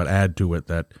that, Doug, but add to it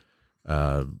that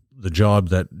the job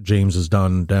that James has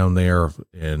done down there,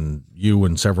 and you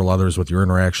and several others with your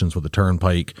interactions with the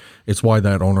Turnpike, it's why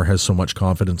that owner has so much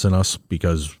confidence in us,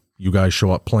 because you guys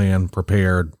show up planned,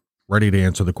 prepared, ready to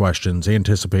answer the questions,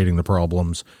 anticipating the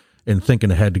problems, and thinking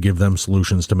ahead to give them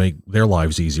solutions to make their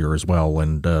lives easier as well.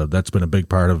 And that's been a big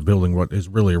part of building what is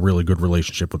really a really good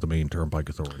relationship with the Maine Turnpike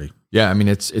Authority. Yeah, I mean,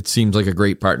 it seems like a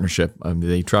great partnership. I mean,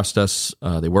 they trust us.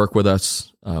 They work with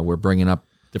us. We're bringing up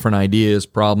different ideas,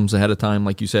 problems ahead of time,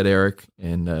 like you said, Eric,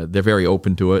 and they're very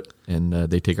open to it, and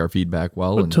they take our feedback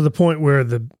well. But And to the point where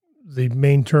the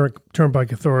Maine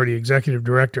Turnpike Authority executive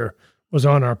director was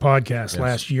on our podcast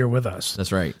last year with us.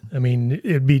 that's right. I mean,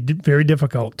 it'd be very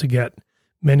difficult to get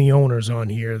many owners on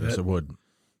here Yes, it would.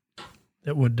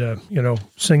 that would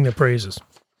sing the praises.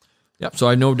 Yep. So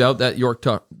I no doubt that York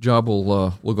job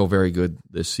will go very good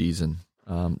this season.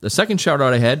 The second shout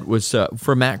out I had was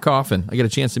for Matt Coffin. I got a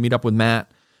chance to meet up with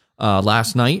Matt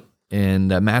last night, and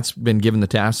Matt's been given the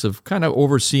task of kind of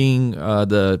overseeing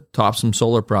the Topsom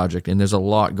Solar project, and there's a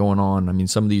lot going on. I mean,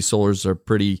 some of these solars are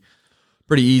pretty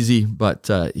easy, but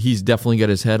he's definitely got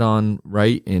his head on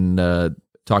right. And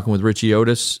talking with Richie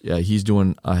Otis, he's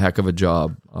doing a heck of a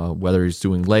job, whether he's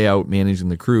doing layout, managing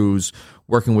the crews,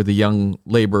 working with the young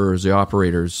laborers, the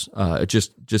operators. It's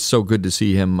just so good to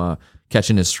see him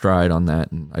catching his stride on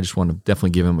that. And I just want to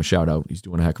definitely give him a shout out. He's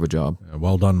doing a heck of a job.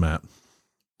 Well done, Matt.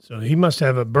 So he must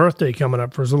have a birthday coming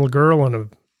up for his little girl in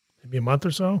maybe a month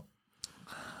or so.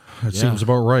 That seems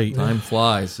about right. Time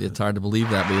flies. It's hard to believe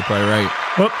that, but you're probably right.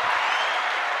 Whoop.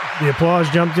 The applause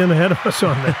jumped in ahead of us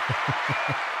on that.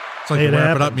 It's like Hey, the it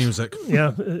wrap it up happens. music.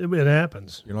 Yeah, it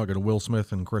happens. You're not going to Will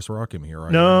Smith and Chris Rock him here,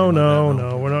 right? No, Anything like that,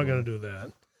 no, we're not going to do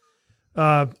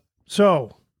that.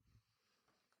 So,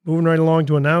 moving right along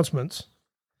to announcements.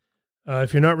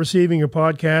 If you're not receiving your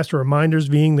podcast or reminders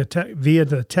via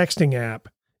the texting app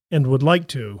and would like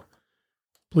to,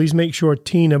 please make sure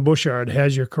Tina Bushard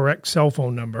has your correct cell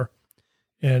phone number,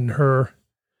 and her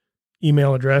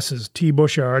email address is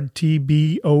tbushard,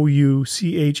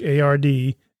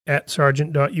 TBOUCHARD,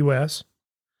 @sergeant.us.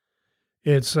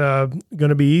 It's going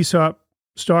to be ESOP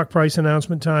stock price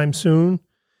announcement time soon,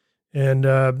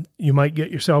 and you might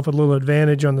get yourself a little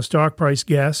advantage on the stock price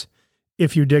guess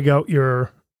if you dig out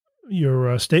your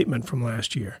statement from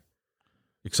last year.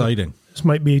 Exciting. This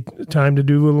might be time to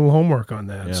do a little homework on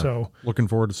that. Yeah. So, Looking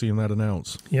forward to seeing that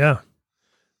announced. yeah.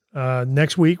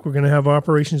 Next week, we're going to have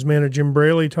Operations Manager Jim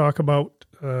Braley talk about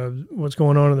what's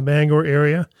going on in the Bangor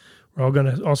area. We're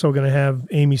also going to have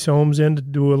Amy Soames in to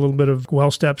do a little bit of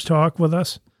Well Steps talk with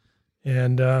us,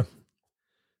 and I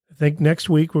think next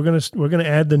week we're going to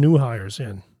add the new hires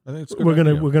in. I think it's a good We're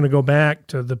idea. going to go back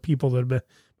to the people that have been.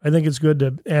 I think it's good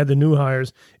to add the new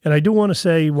hires, and I do want to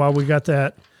say while we got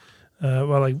that,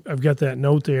 I've got that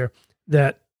note there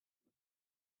that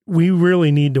we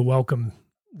really need to welcome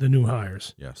the new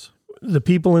hires. Yes. The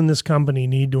people in this company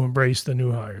need to embrace the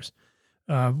new hires.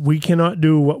 We cannot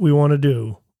do what we want to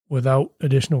do without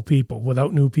additional people,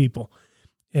 without new people.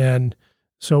 And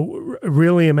so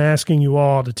really am asking you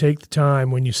all to take the time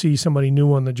when you see somebody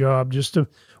new on the job, just to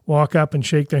walk up and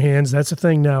shake their hands. That's a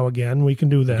thing now again. We can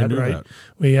do that, do right? that.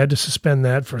 We had to suspend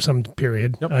that for some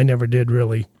period. Yep. I never did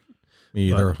really.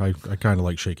 Me either. I kind of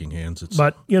like shaking hands. It's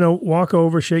But, walk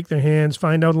over, shake their hands,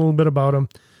 find out a little bit about them,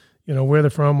 where they're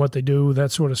from, what they do,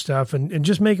 that sort of stuff, and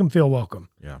just make them feel welcome.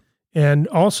 yeah. And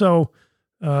also,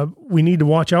 we need to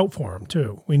watch out for them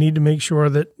too. We need to make sure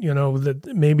that,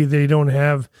 that maybe they don't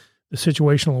have the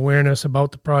situational awareness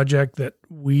about the project that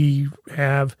we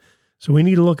have. So we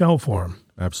need to look out for them.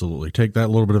 Absolutely. Take that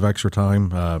little bit of extra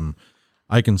time.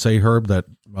 I can say, Herb, that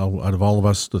out of all of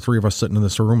us, the three of us sitting in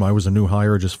this room, I was a new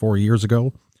hire just 4 years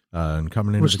ago. And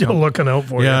coming in, We're still looking out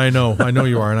for you. Yeah, I know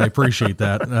you are, and I appreciate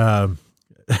that.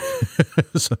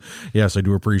 So, yes, I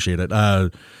do appreciate it.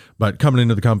 But coming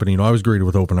into the company, I was greeted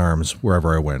with open arms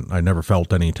wherever I went. I never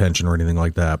felt any tension or anything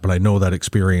like that. But I know that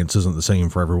experience isn't the same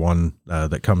for everyone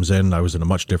that comes in. I was in a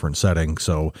much different setting,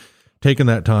 so taking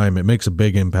that time, it makes a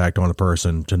big impact on a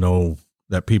person to know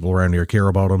that people around here care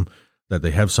about them, that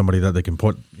they have somebody that they can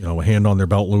put, a hand on their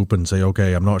belt loop and say,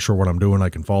 okay, I'm not sure what I'm doing. I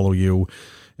can follow you.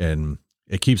 And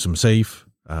it keeps them safe.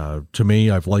 To me,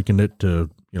 I've likened it to,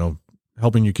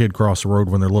 helping your kid cross the road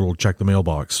when they're little, check the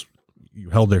mailbox.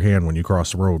 You held their hand when you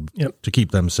crossed the road to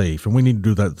keep them safe. And we need to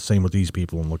do that the same with these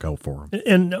people and look out for them.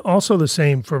 And also the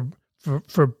same for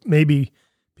maybe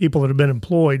people that have been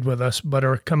employed with us but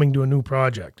are coming to a new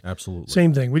project. Absolutely.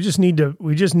 Same thing. We just need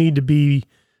to be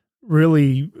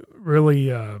really,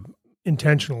 really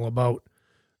intentional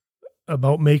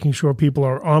about making sure people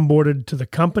are onboarded to the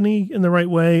company in the right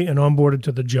way and onboarded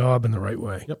to the job in the right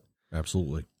way. Yep.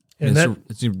 Absolutely. And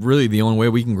it's really the only way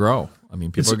we can grow. I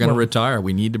mean, people are going to well- retire.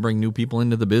 We need to bring new people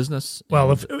into the business.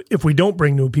 well, if we don't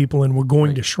bring new people in, we're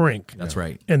going to shrink. That's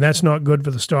right. And that's not good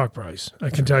for the stock price. I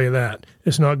can tell you that.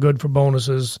 It's not good for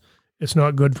bonuses. It's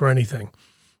not good for anything.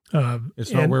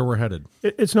 It's not where we're headed.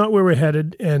 It's not where we're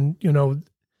headed. And,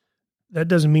 that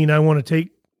doesn't mean I want to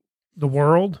take the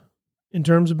world in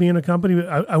terms of being a company.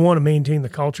 I want to maintain the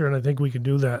culture, and I think we can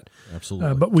do that.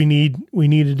 Absolutely. But we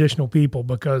need additional people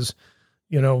because,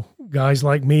 guys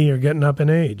like me are getting up in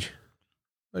age.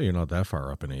 Well, you're not that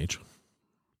far up in age.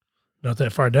 Not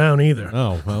that far down either.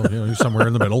 Oh, well, you're somewhere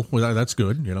in the middle. Well, that's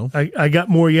good, I got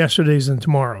more yesterdays than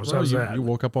tomorrows. Well, How's that? You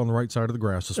woke up on the right side of the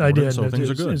grass this I morning, did. so things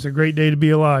are good. It's a great day to be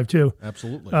alive, too.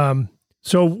 Absolutely.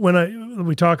 So when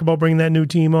we talk about bringing that new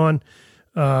team on,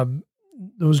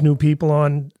 those new people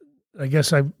on, I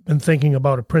guess I've been thinking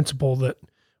about a principle that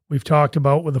we've talked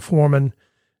about with the foreman,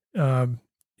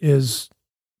 is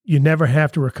you never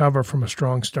have to recover from a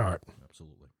strong start.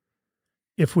 Absolutely.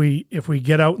 If we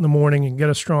get out in the morning and get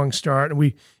a strong start, and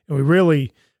we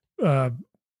really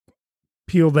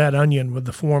peel that onion with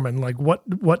the foreman, like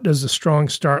what does a strong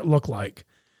start look like?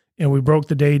 And we broke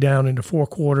the day down into 4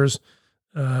 quarters,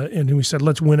 and we said,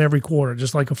 let's win every quarter,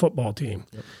 just like a football team.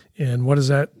 Yep. And what does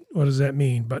that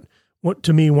mean? But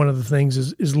to me, one of the things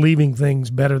is leaving things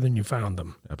better than you found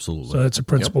them. Absolutely. So that's a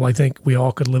principle I think we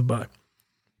all could live by.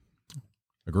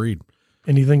 Agreed.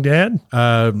 Anything to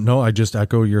add? No, I just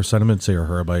echo your sentiments here,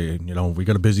 Herb. We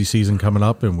got a busy season coming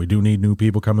up, and we do need new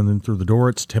people coming in through the door.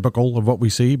 It's typical of what we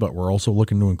see, but we're also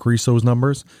looking to increase those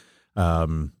numbers,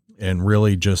 and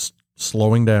really just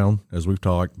slowing down, as we've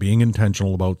talked, being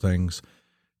intentional about things,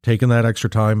 taking that extra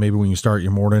time, maybe when you start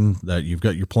your morning, that you've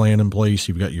got your plan in place,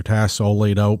 you've got your tasks all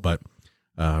laid out, but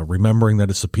remembering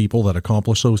that it's the people that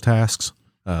accomplish those tasks,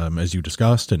 as you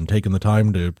discussed, and taking the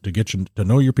time to get you to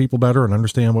know your people better and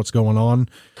understand what's going on.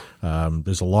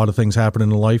 There's a lot of things happening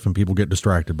in life, and people get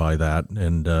distracted by that,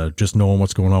 and just knowing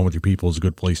what's going on with your people is a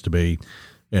good place to be.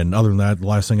 And other than that, the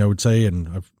last thing I would say, and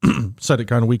I've said it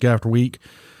kind of week after week,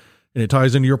 and it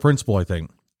ties into your principle, I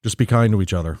think, just be kind to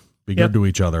each other. Be good to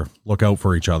each other. Look out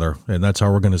for each other. And that's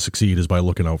how we're going to succeed, is by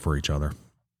looking out for each other.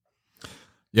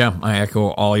 Yeah, I echo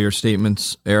all your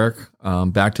statements, Eric.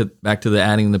 Back to the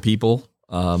adding the people.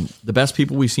 The best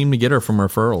people we seem to get are from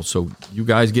referrals. So you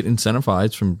guys get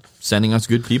incentivized from sending us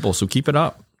good people. So keep it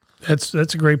up. That's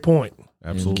a great point.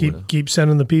 Absolutely. Keep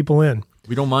sending the people in.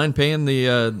 We don't mind paying the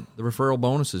referral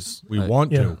bonosuses. We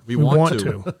want to. We want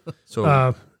to.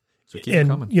 So keep it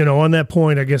coming. On that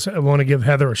point, I guess I want to give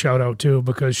Heather a shout out too,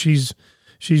 because she's,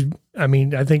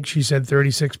 I think she said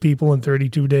 36 people in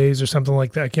 32 days or something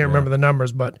like that. I can't remember the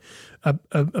numbers, but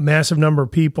a massive number of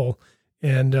people,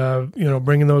 and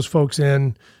bringing those folks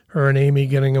in, her and Amy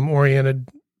getting them oriented,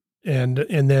 and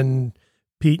then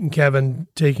Pete and Kevin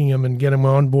taking them and getting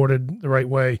them onboarded the right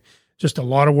way. Just a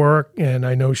lot of work, and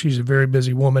I know she's a very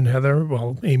busy woman, Heather.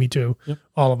 Well, Amy too,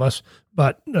 all of us.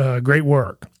 But great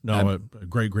work. No, a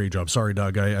great job. Sorry,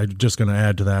 Doug. I'm just going to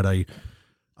add to that.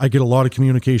 I get a lot of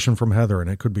communication from Heather,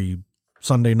 and it could be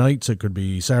Sunday nights, it could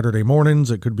be Saturday mornings,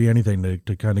 it could be anything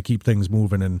to kind of keep things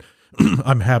moving. And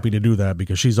I'm happy to do that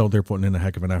because she's out there putting in a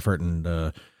heck of an effort.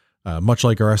 And much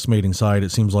like our estimating side,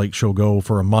 it seems like she'll go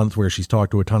for a month where she's talked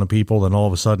to a ton of people, then all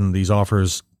of a sudden these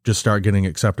offers just start getting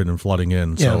accepted and flooding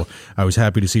in. So I was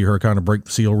happy to see her kind of break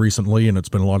the seal recently, and it's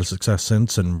been a lot of success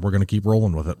since, and we're going to keep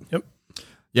rolling with it. Yep.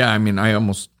 Yeah, I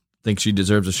almost think she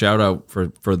deserves a shout out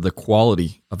for the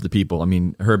quality of the people.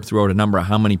 Herb threw out a number of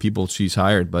how many people she's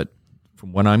hired, but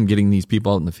from when I'm getting these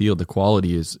people out in the field, the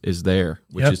quality is there,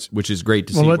 which is great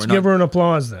to see. Well, let's give her an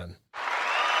applause then.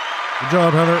 Good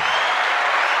job, Heather.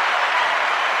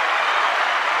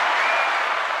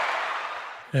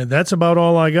 And that's about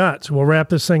all I got. So we'll wrap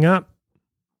this thing up.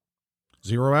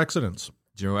 0 accidents.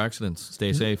 0 accidents.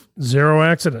 Stay safe. 0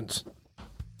 accidents.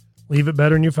 Leave it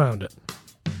better than you found it.